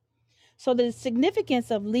anyway, so the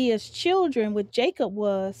significance of Leah's children with Jacob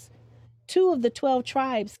was 2 of the 12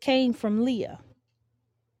 tribes came from Leah.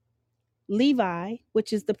 Levi,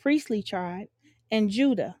 which is the priestly tribe, and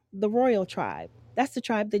Judah, the royal tribe. That's the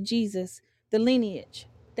tribe that Jesus, the lineage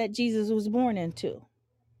that Jesus was born into.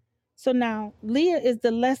 So now Leah is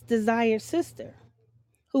the less desired sister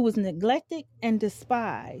who was neglected and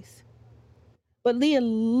despised. But Leah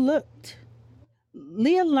learned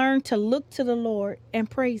to look to the Lord and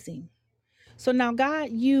praise him. So now God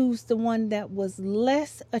used the one that was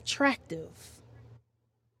less attractive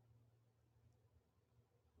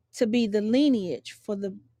to be the lineage for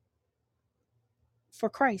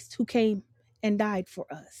Christ, who came and died for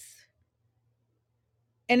us.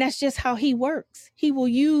 And that's just how he works. He will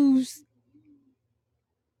use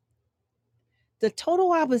the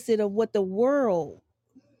total opposite of what the world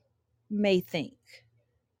may think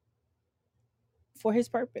for his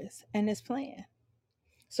purpose and his plan.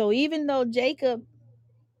 So even though Jacob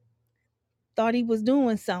thought he was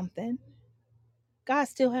doing something, God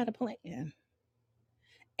still had a plan.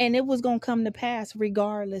 And it was going to come to pass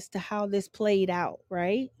regardless to how this played out,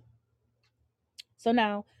 right? So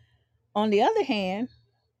now, on the other hand,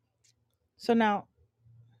 so now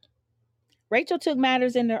Rachel took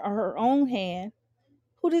matters into her own hand.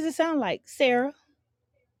 Who does it sound like? Sarah.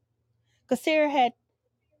 Because Sarah had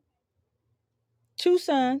 2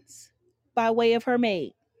 sons by way of her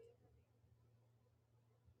maid.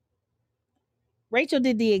 Rachel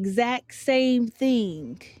did the exact same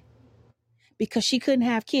thing because she couldn't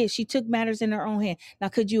have kids. She took matters in her own hand. Now,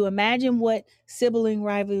 could you imagine what sibling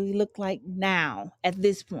rivalry looked like now at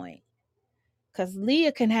this point? Because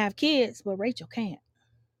Leah can have kids, but Rachel can't.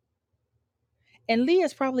 And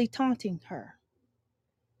Leah's probably taunting her,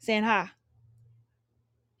 saying, "Ha,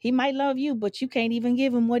 he might love you, but you can't even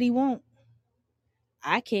give him what he wants.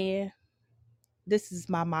 I can." This is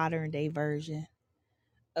my modern day version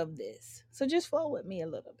of this. So just flow with me a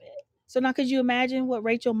little bit. So now could you imagine what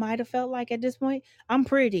Rachel might have felt like at this point? I'm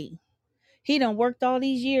pretty. He done worked all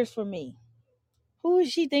these years for me. Who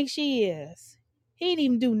does she think she is? He didn't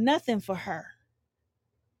even do nothing for her.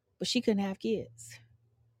 But she couldn't have kids.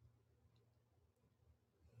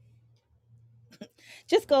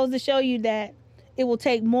 Just goes to show you that it will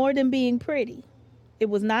take more than being pretty. It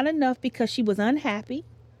was not enough because she was unhappy.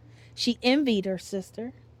 She envied her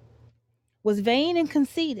sister, was vain and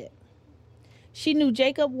conceited. She knew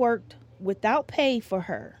Jacob worked without pay for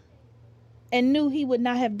her and knew he would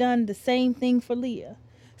not have done the same thing for Leah.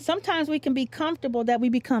 Sometimes we can be comfortable that we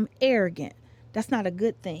become arrogant. That's not a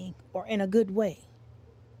good thing or in a good way.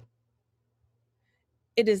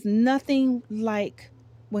 It is nothing like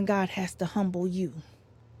when God has to humble you.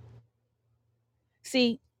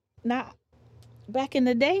 See, now back in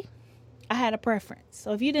the day, I had a preference.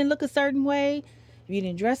 So if you didn't look a certain way, if you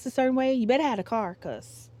didn't dress a certain way, you better have a car,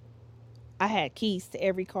 because I had keys to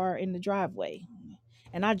every car in the driveway.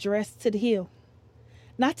 And I dressed to the hill.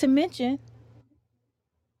 Not to mention,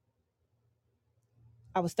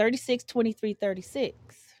 I was 36, 23, 36.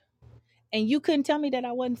 And you couldn't tell me that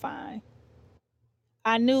I wasn't fine.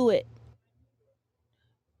 I knew it.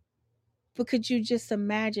 But could you just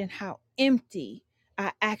imagine how empty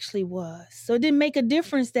I actually was? So it didn't make a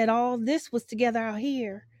difference that all this was together out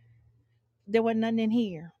here. There was nothing in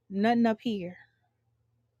here, nothing up here.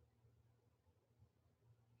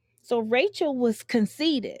 So Rachel was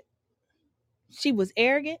conceited. She was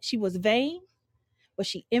arrogant. She was vain, but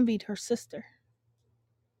she envied her sister.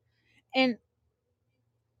 And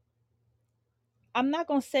I'm not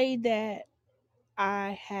going to say that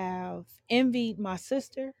I have envied my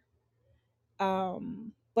sister,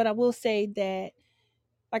 but I will say that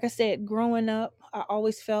Like I said, growing up, I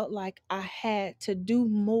always felt like I had to do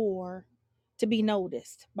more to be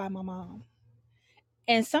noticed by my mom.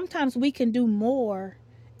 And sometimes we can do more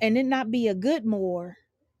and it not be a good more,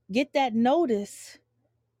 get that notice,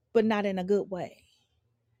 but not in a good way.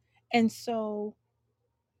 And so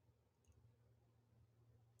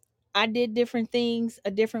I did different things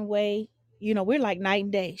a different way. You know, we're like night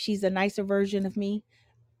and day. She's a nicer version of me.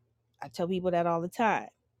 I tell people that all the time.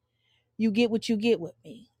 You get what you get with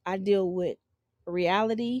me. I deal with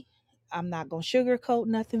reality. I'm not going to sugarcoat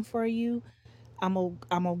nothing for you. I'm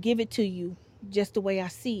gonna give it to you just the way I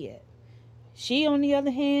see it. She, on the other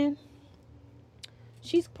hand,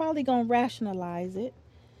 she's probably gonna rationalize it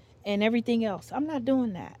and everything else. I'm not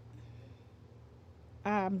doing that.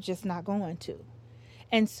 I'm just not going to.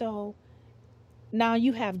 And so now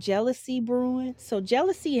you have jealousy brewing. So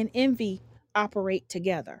jealousy and envy operate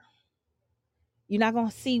together. You're not gonna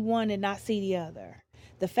see one and not see the other.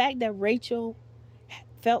 The fact that Rachel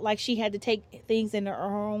felt like she had to take things in her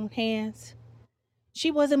own hands, she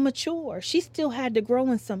wasn't mature. She still had to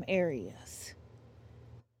grow in some areas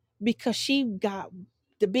because she got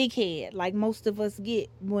the big head like most of us get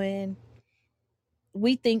when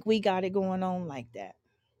we think we got it going on like that.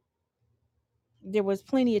 There was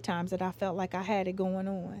plenty of times that I felt like I had it going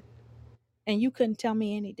on and you couldn't tell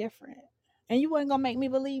me any different. And you wasn't going to make me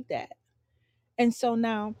believe that. And so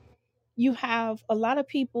now you have a lot of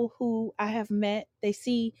people who I have met, they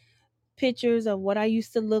see pictures of what I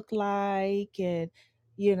used to look like and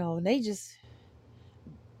they just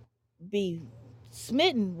be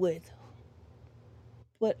smitten with,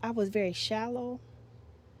 but I was very shallow.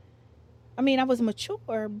 I mean, I was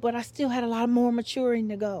mature, but I still had a lot more maturing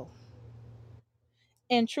to go.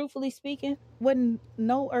 And truthfully speaking, wasn't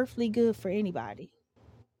no earthly good for anybody.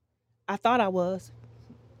 I thought I was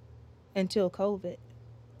until COVID.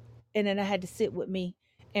 And then I had to sit with me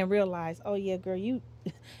and realize, oh yeah, girl, you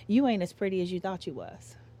ain't as pretty as you thought you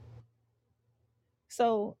was.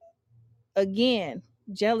 So again,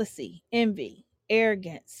 jealousy, envy,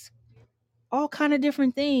 arrogance, all kind of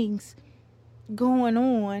different things going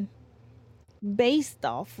on based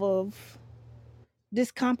off of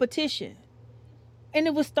this competition. And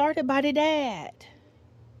it was started by the dad.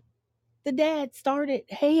 The dad started,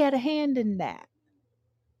 he had a hand in that.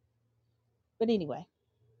 But anyway,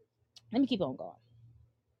 let me keep on going.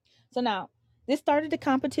 So now, this started the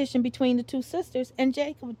competition between the two sisters, and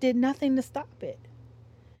Jacob did nothing to stop it.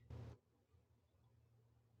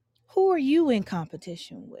 Who are you in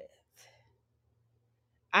competition with?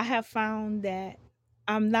 I have found that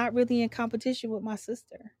I'm not really in competition with my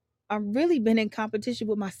sister. I've really been in competition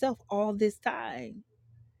with myself all this time.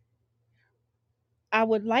 I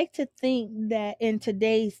would like to think that in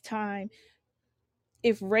today's time,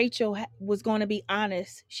 if Rachel was going to be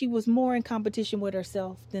honest, she was more in competition with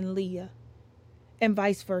herself than Leah, and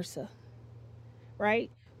vice versa, right?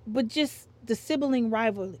 But just the sibling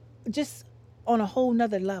rivalry, just on a whole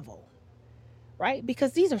nother level, right?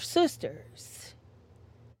 Because these are sisters.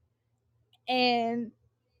 And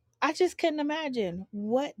I just couldn't imagine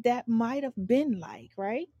what that might have been like,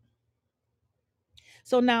 right?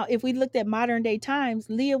 So now, if we looked at modern day times,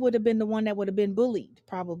 Leah would have been the one that would have been bullied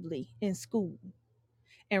probably in school,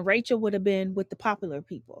 and Rachel would have been with the popular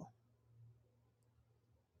people.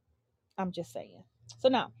 I'm just saying. So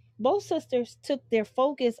now, both sisters took their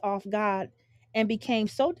focus off God and became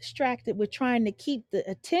so distracted with trying to keep the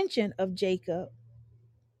attention of Jacob.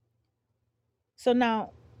 So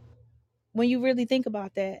now, when you really think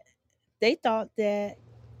about that, they thought that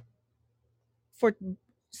for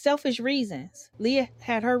selfish reasons, Leah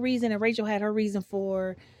had her reason and Rachel had her reason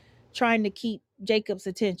for trying to keep Jacob's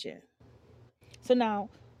attention. So now,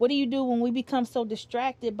 what do you do when we become so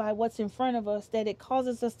distracted by what's in front of us that it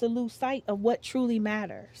causes us to lose sight of what truly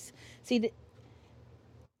matters? See,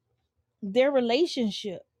 their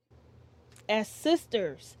relationship as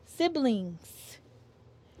sisters, siblings,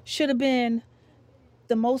 should have been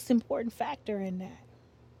the most important factor in that.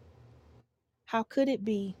 How could it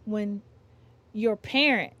be when your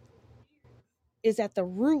parent is at the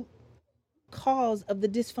root cause of the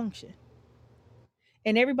dysfunction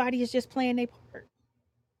and everybody is just playing their part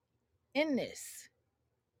in this?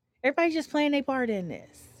 Everybody's just playing their part in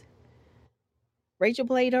this. Rachel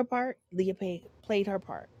played her part, Leah played her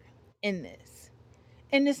part in this.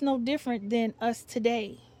 And it's no different than us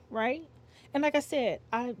today, right? And like I said,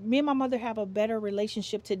 me and my mother have a better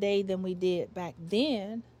relationship today than we did back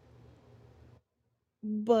then.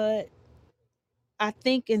 But I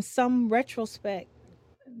think in some retrospect,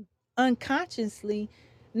 unconsciously,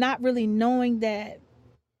 not really knowing that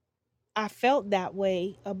I felt that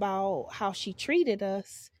way about how she treated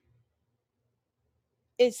us,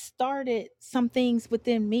 it started some things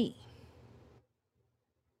within me.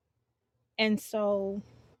 And so,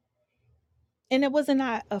 and it wasn't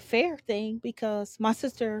not a fair thing because my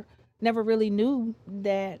sister never really knew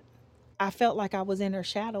that I felt like I was in her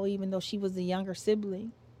shadow, even though she was the younger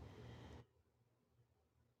sibling.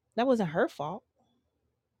 That wasn't her fault.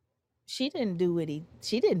 She didn't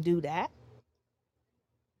do that.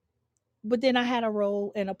 But then I had a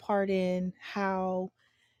role and a part in how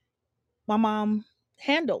my mom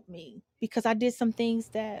handled me because I did some things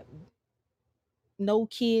that no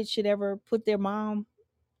kid should ever put their mom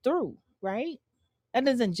through, right? That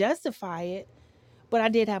doesn't justify it, but I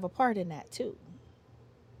did have a part in that too.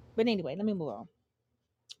 But anyway, let me move on.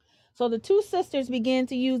 So the two sisters began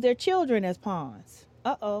to use their children as pawns.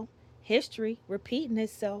 Uh oh, history repeating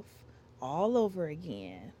itself all over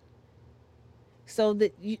again. So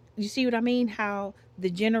that you see what I mean? How the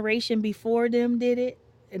generation before them did it,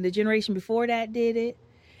 and the generation before that did it,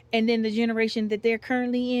 and then the generation that they're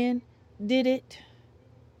currently in did it.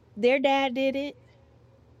 Their dad did it.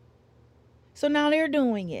 So now they're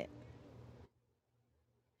doing it.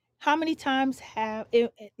 How many times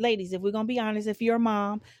ladies, if we're going to be honest, if you're a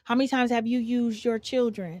mom, how many times have you used your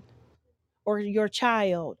children or your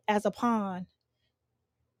child as a pawn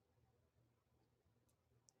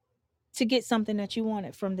to get something that you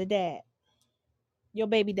wanted from the dad, your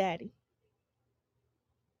baby daddy?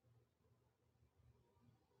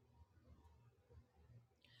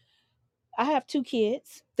 I have two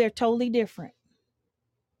kids. They're totally different.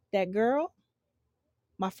 That girl,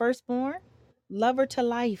 my firstborn, love her to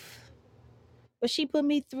life. But she put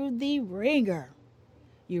me through the ringer.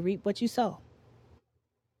 You reap what you sow.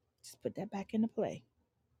 Just put that back into play.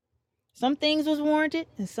 Some things was warranted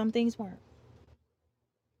and some things weren't.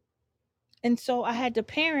 And so I had to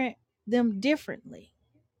parent them differently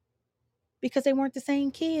because they weren't the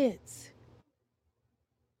same kids.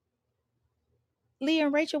 Leah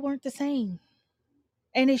and Rachel weren't the same.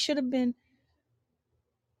 And they should have been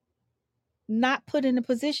not put in a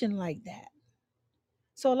position like that.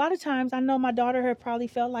 So a lot of times I know my daughter had probably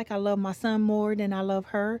felt like I love my son more than I love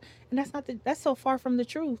her. And that's so far from the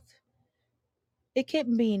truth. It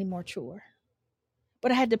couldn't be any more truer.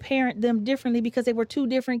 But I had to parent them differently because they were two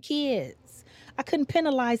different kids. I couldn't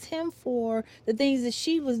penalize him for the things that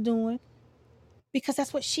she was doing because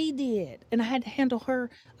that's what she did. And I had to handle her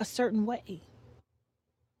a certain way.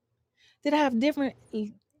 Did I have different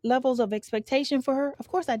levels of expectation for her? Of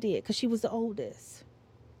course I did because she was the oldest,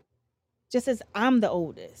 just as I'm the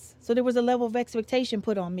oldest. So there was a level of expectation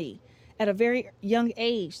put on me at a very young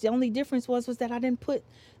age. The only difference was that I didn't put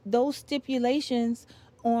those stipulations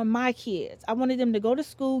on my kids. I wanted them to go to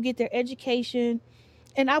school, get their education,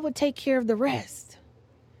 and I would take care of the rest.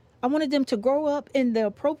 I wanted them to grow up in the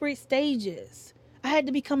appropriate stages. I had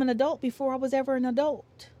to become an adult before I was ever an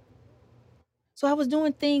adult. So I was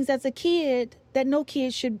doing things as a kid that no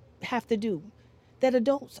kid should have to do, that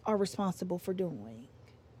adults are responsible for doing.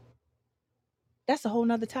 That's a whole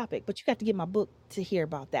nother topic, but you got to get my book to hear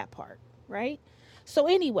about that part, right? So,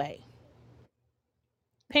 anyway,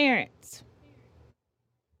 parents,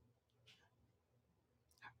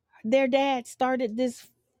 their dad started this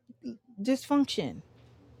dysfunction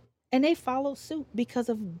and they followed suit because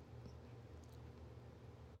of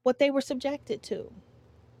what they were subjected to.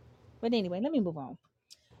 But anyway, let me move on.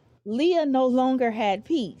 Leah no longer had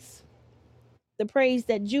peace, the praise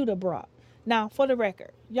that Judah brought. Now, for the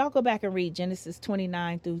record, y'all go back and read Genesis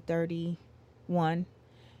 29 through 31.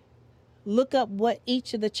 Look up what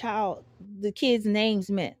each of the kids'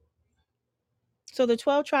 names meant. So the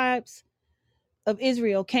 12 tribes of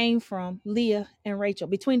Israel came from Leah and Rachel,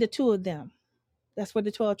 between the two of them. That's where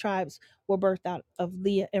the 12 tribes were birthed out of,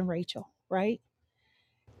 Leah and Rachel, right?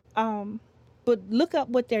 Um, but look up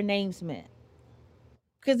what their names meant.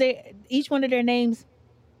 Because they each one of their names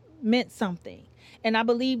meant something. And I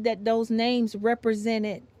believe that those names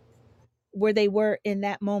represented where they were in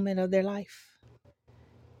that moment of their life.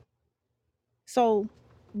 So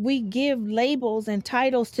we give labels and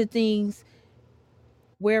titles to things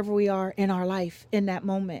wherever we are in our life in that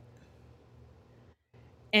moment.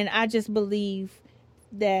 And I just believe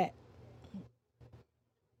that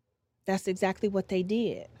that's exactly what they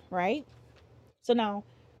did, right? So now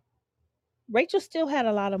Rachel still had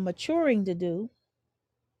a lot of maturing to do.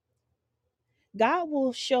 God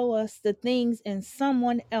will show us the things in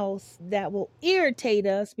someone else that will irritate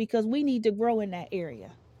us because we need to grow in that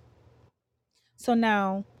area. So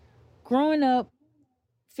now, growing up,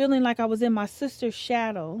 feeling like I was in my sister's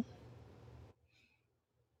shadow,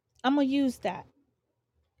 I'm going to use that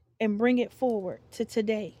and bring it forward to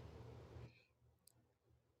today.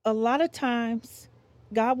 A lot of times,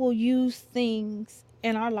 God will use things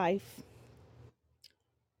in our life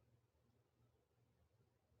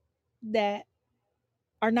that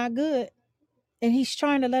are not good. And he's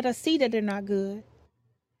trying to let us see that they're not good.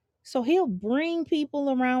 So he'll bring people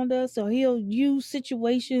around us, or he'll use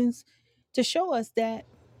situations to show us that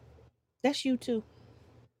that's you too.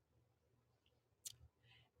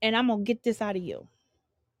 And I'm going to get this out of you.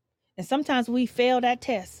 And sometimes we fail that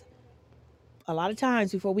test a lot of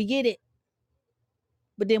times before we get it,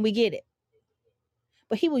 but then we get it.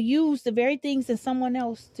 But he will use the very things in someone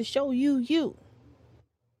else to show you you.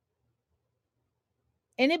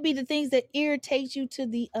 And it be the things that irritate you to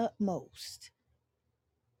the utmost.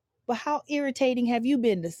 But how irritating have you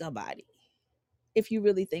been to somebody if you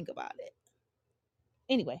really think about it?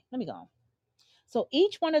 Anyway, let me go on. So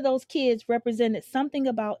each one of those kids represented something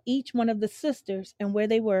about each one of the sisters and where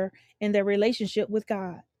they were in their relationship with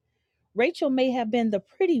God. Rachel may have been the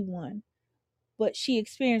pretty one, but she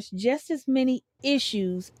experienced just as many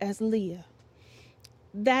issues as Leah.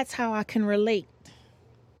 That's how I can relate.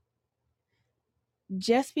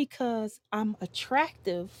 Just because I'm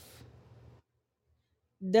attractive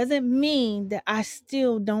doesn't mean that I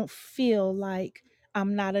still don't feel like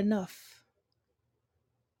I'm not enough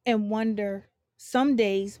and wonder some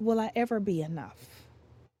days, will I ever be enough?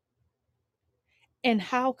 And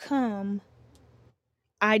how come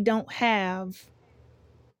I don't have?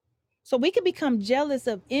 So we can become jealous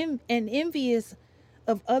of and envious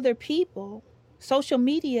of other people. Social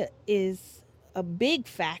media is a big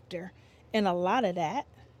factor in a lot of that.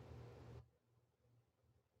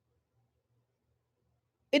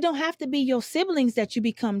 It don't have to be your siblings that you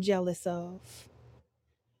become jealous of.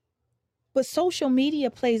 But social media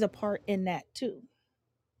plays a part in that too.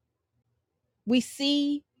 We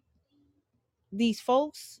see these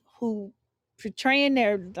folks who portraying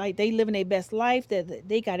their like they living their best life, that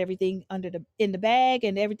they got everything under the in the bag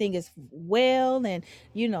and everything is well, and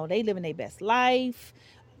they living their best life,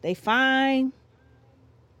 they fine.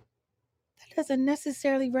 That doesn't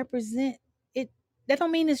necessarily represent it. That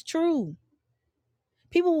don't mean it's true.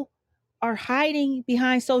 People are hiding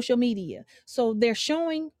behind social media, so they're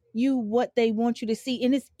showing you what they want you to see,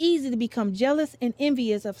 and it's easy to become jealous and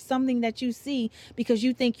envious of something that you see because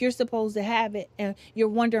you think you're supposed to have it and you're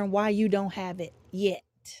wondering why you don't have it yet.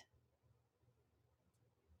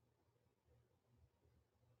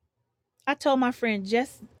 I told my friend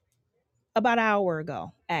just about an hour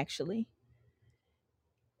ago, actually,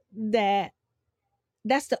 that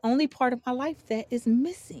that's the only part of my life that is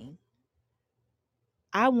missing.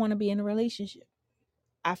 I want to be in a relationship.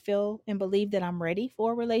 I feel and believe that I'm ready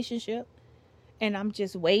for a relationship, and I'm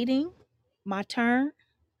just waiting my turn,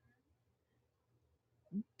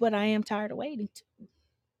 but I am tired of waiting.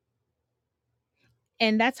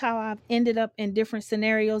 And that's how I've ended up in different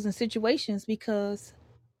scenarios and situations, because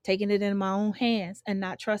taking it in my own hands and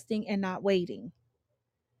not trusting and not waiting.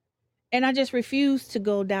 And I just refuse to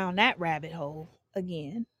go down that rabbit hole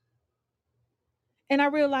again. And I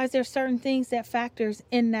realize there's certain things that factors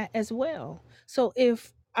in that as well. So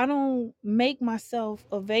if I don't make myself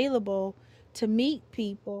available to meet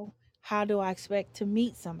people, how do I expect to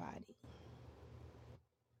meet somebody?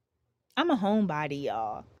 I'm a homebody,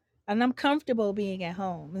 y'all. And I'm comfortable being at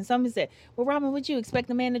home. And somebody said, well, Robin, would you expect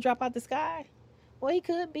a man to drop out the sky? Well, he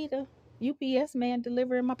could be the UPS man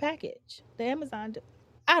delivering my package, the Amazon.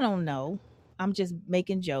 I don't know. I'm just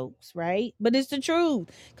making jokes, right? But it's the truth,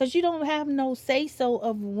 because you don't have no say so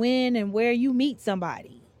of when and where you meet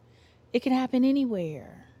somebody. It can happen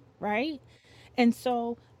anywhere, right? And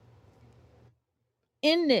so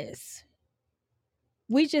in this,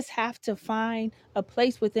 we just have to find a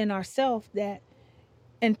place within ourselves that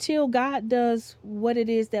until God does what it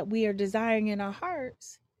is that we are desiring in our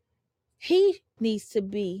hearts, He needs to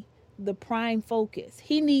be the prime focus.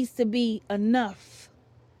 He needs to be enough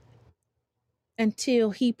until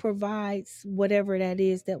He provides whatever that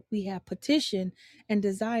is that we have petitioned and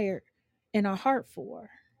desired in our heart for.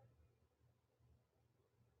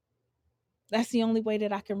 That's the only way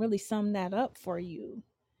that I can really sum that up for you.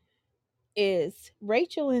 Is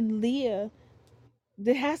Rachel and Leah,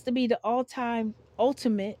 there has to be the all-time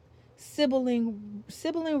ultimate sibling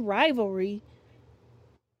rivalry,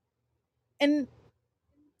 and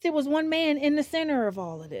there was one man in the center of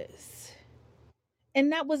all of this.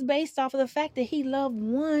 And that was based off of the fact that he loved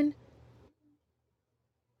one.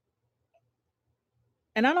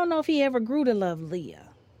 And I don't know if he ever grew to love Leah.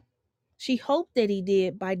 She hoped that he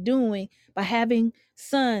did by having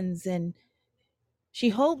sons, and she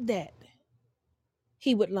hoped that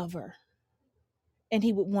he would love her and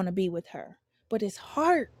he would want to be with her. But his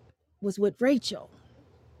heart was with Rachel.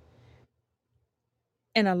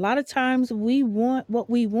 And a lot of times we want what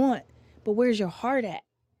we want, but where's your heart at?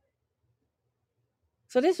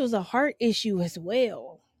 So this was a heart issue as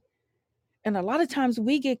well. And a lot of times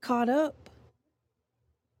we get caught up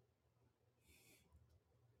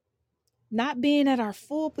not being at our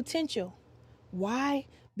full potential. Why?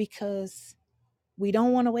 Because we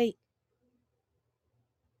don't want to wait.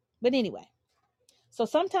 But anyway, so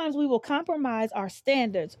sometimes we will compromise our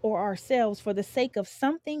standards or ourselves for the sake of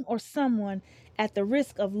something or someone at the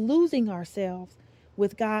risk of losing ourselves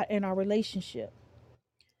with God and our relationship.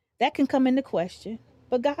 That can come into question,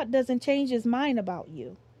 but God doesn't change his mind about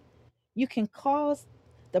you. You can cause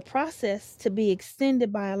the process to be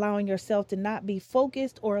extended by allowing yourself to not be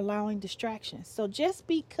focused or allowing distractions. So just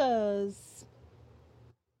because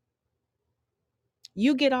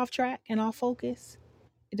you get off track and off focus,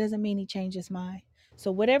 it doesn't mean he changed his mind.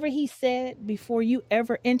 So whatever he said before you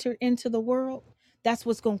ever entered into the world, that's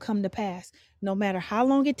what's going to come to pass, no matter how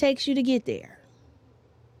long it takes you to get there,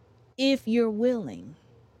 if you're willing.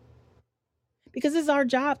 Because it's our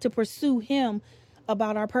job to pursue him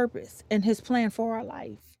about our purpose and his plan for our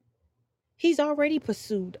life. He's already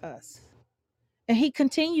pursued us, and he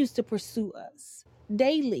continues to pursue us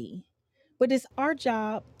daily. But it's our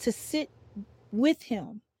job to sit with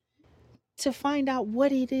him to find out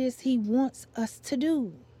what it is he wants us to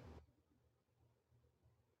do.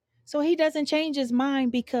 So he doesn't change his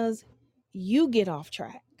mind because you get off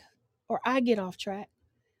track or I get off track.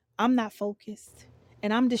 I'm not focused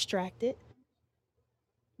and I'm distracted.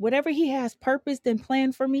 Whatever he has purposed and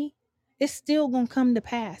planned for me, it's still going to come to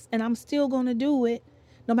pass, and I'm still going to do it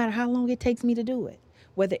no matter how long it takes me to do it.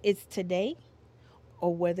 Whether it's today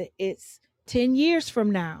or whether it's 10 years from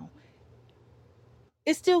now,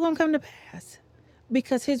 it's still going to come to pass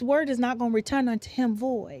because his word is not going to return unto him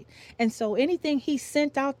void. And so anything he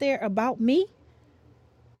sent out there about me,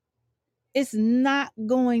 it's not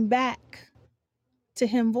going back to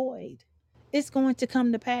him void. It's going to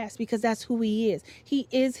come to pass because that's who he is. He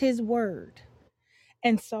is his word.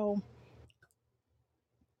 And so,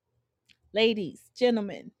 ladies,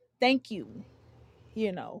 gentlemen, thank you,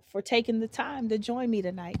 for taking the time to join me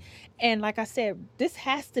tonight. And like I said, this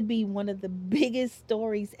has to be one of the biggest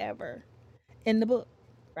stories ever in the book,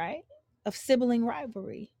 right? Of sibling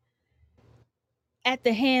rivalry at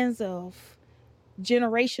the hands of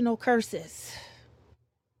generational curses,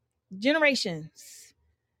 generations,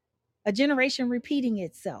 a generation repeating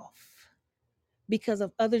itself because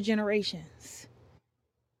of other generations.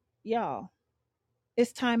 Y'all,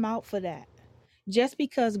 it's time out for that. Just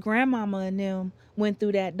because grandmama and them went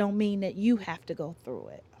through that don't mean that you have to go through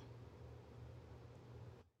it.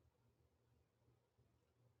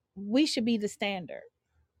 We should be the standard.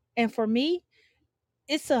 And for me,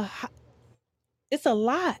 it's a it's a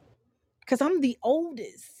lot cuz I'm the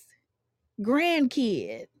oldest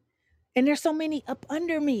grandkid and there's so many up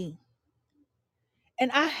under me.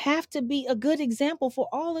 And I have to be a good example for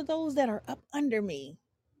all of those that are up under me.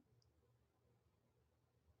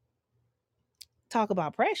 Talk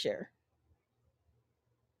about pressure.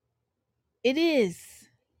 It is.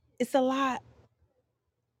 It's a lot.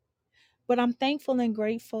 But I'm thankful and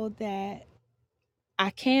grateful that I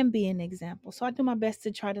can be an example. So I do my best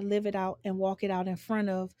to try to live it out and walk it out in front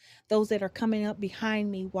of those that are coming up behind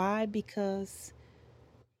me. Why? Because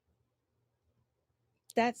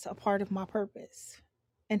that's a part of my purpose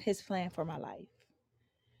and his plan for my life.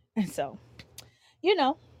 And so, you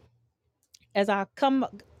know, as I come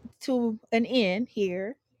to an end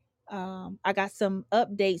here, I got some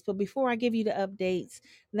updates, but before I give you the updates,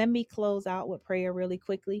 let me close out with prayer really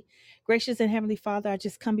quickly. Gracious and Heavenly Father, I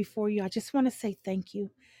just come before you. I just want to say thank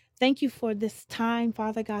you. Thank you for this time,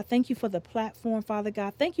 Father God. Thank you for the platform, Father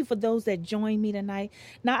God. Thank you for those that join me tonight.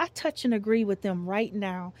 Now, I touch and agree with them right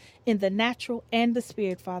now in the natural and the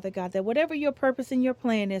spirit, Father God, that whatever your purpose and your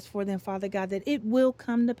plan is for them, Father God, that it will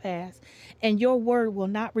come to pass and your word will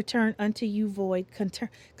not return unto you void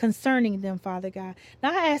concerning them, Father God.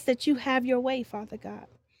 Now, I ask that you have your way, Father God,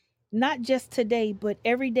 not just today, but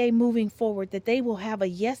every day moving forward, that they will have a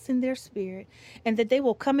yes in their spirit and that they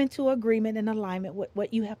will come into agreement and alignment with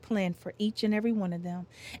what you have planned for each and every one of them.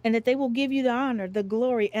 And that they will give you the honor, the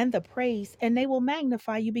glory, and the praise, and they will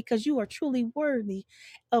magnify you because you are truly worthy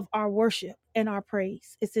of our worship and our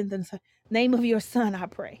praise. It's in the name of your Son, I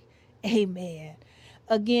pray. Amen.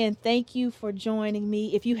 Again, thank you for joining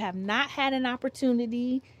me. If you have not had an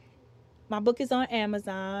opportunity, my book is on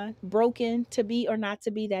Amazon. Broken, to be or not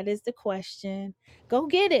to be, that is the question. Go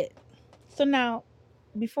get it. So now,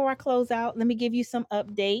 before I close out, let me give you some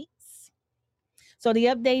updates. So the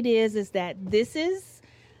update is that this is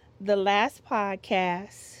the last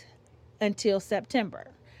podcast until September.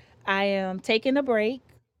 I am taking a break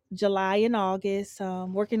July and August,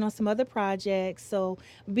 working on some other projects. So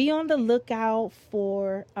be on the lookout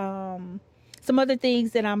for some other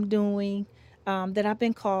things that I'm doing, that I've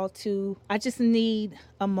been called to. I just need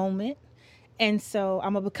a moment, and so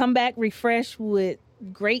I'm gonna come back refreshed with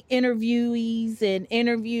great interviewees and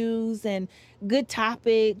interviews and good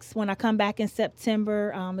topics when I come back in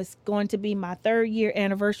September. It's going to be my 3rd year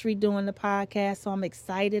anniversary doing the podcast, so I'm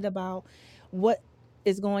excited about what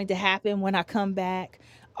is going to happen when I come back.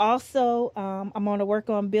 Also, I'm going to work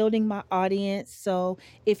on building my audience. So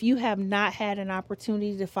if you have not had an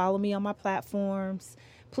opportunity to follow me on my platforms,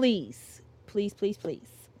 please, please, please, please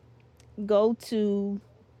go to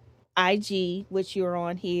IG, which you're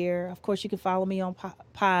on here. Of course, you can follow me on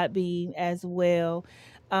Podbean as well.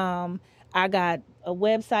 Um, I got a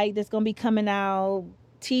website that's going to be coming out,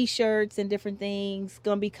 t-shirts and different things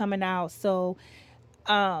going to be coming out. So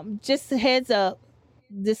just a heads up,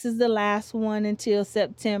 this is the last one until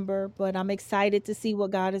September, but I'm excited to see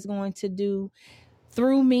what God is going to do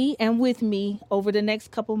through me and with me over the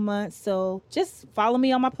next couple months. So just follow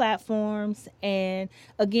me on my platforms. And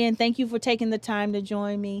again, thank you for taking the time to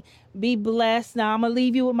join me. Be blessed. Now I'm gonna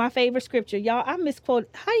leave you with my favorite scripture. Y'all, I misquote.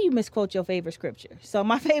 How do you misquote your favorite scripture? So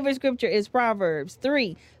my favorite scripture is Proverbs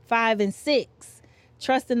 3, 5, and 6.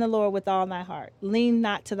 Trust in the Lord with all thy heart. Lean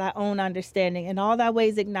not to thy own understanding. In all thy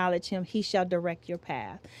ways acknowledge him. He shall direct your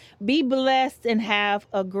path. Be blessed and have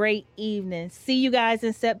a great evening. See you guys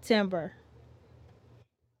in September.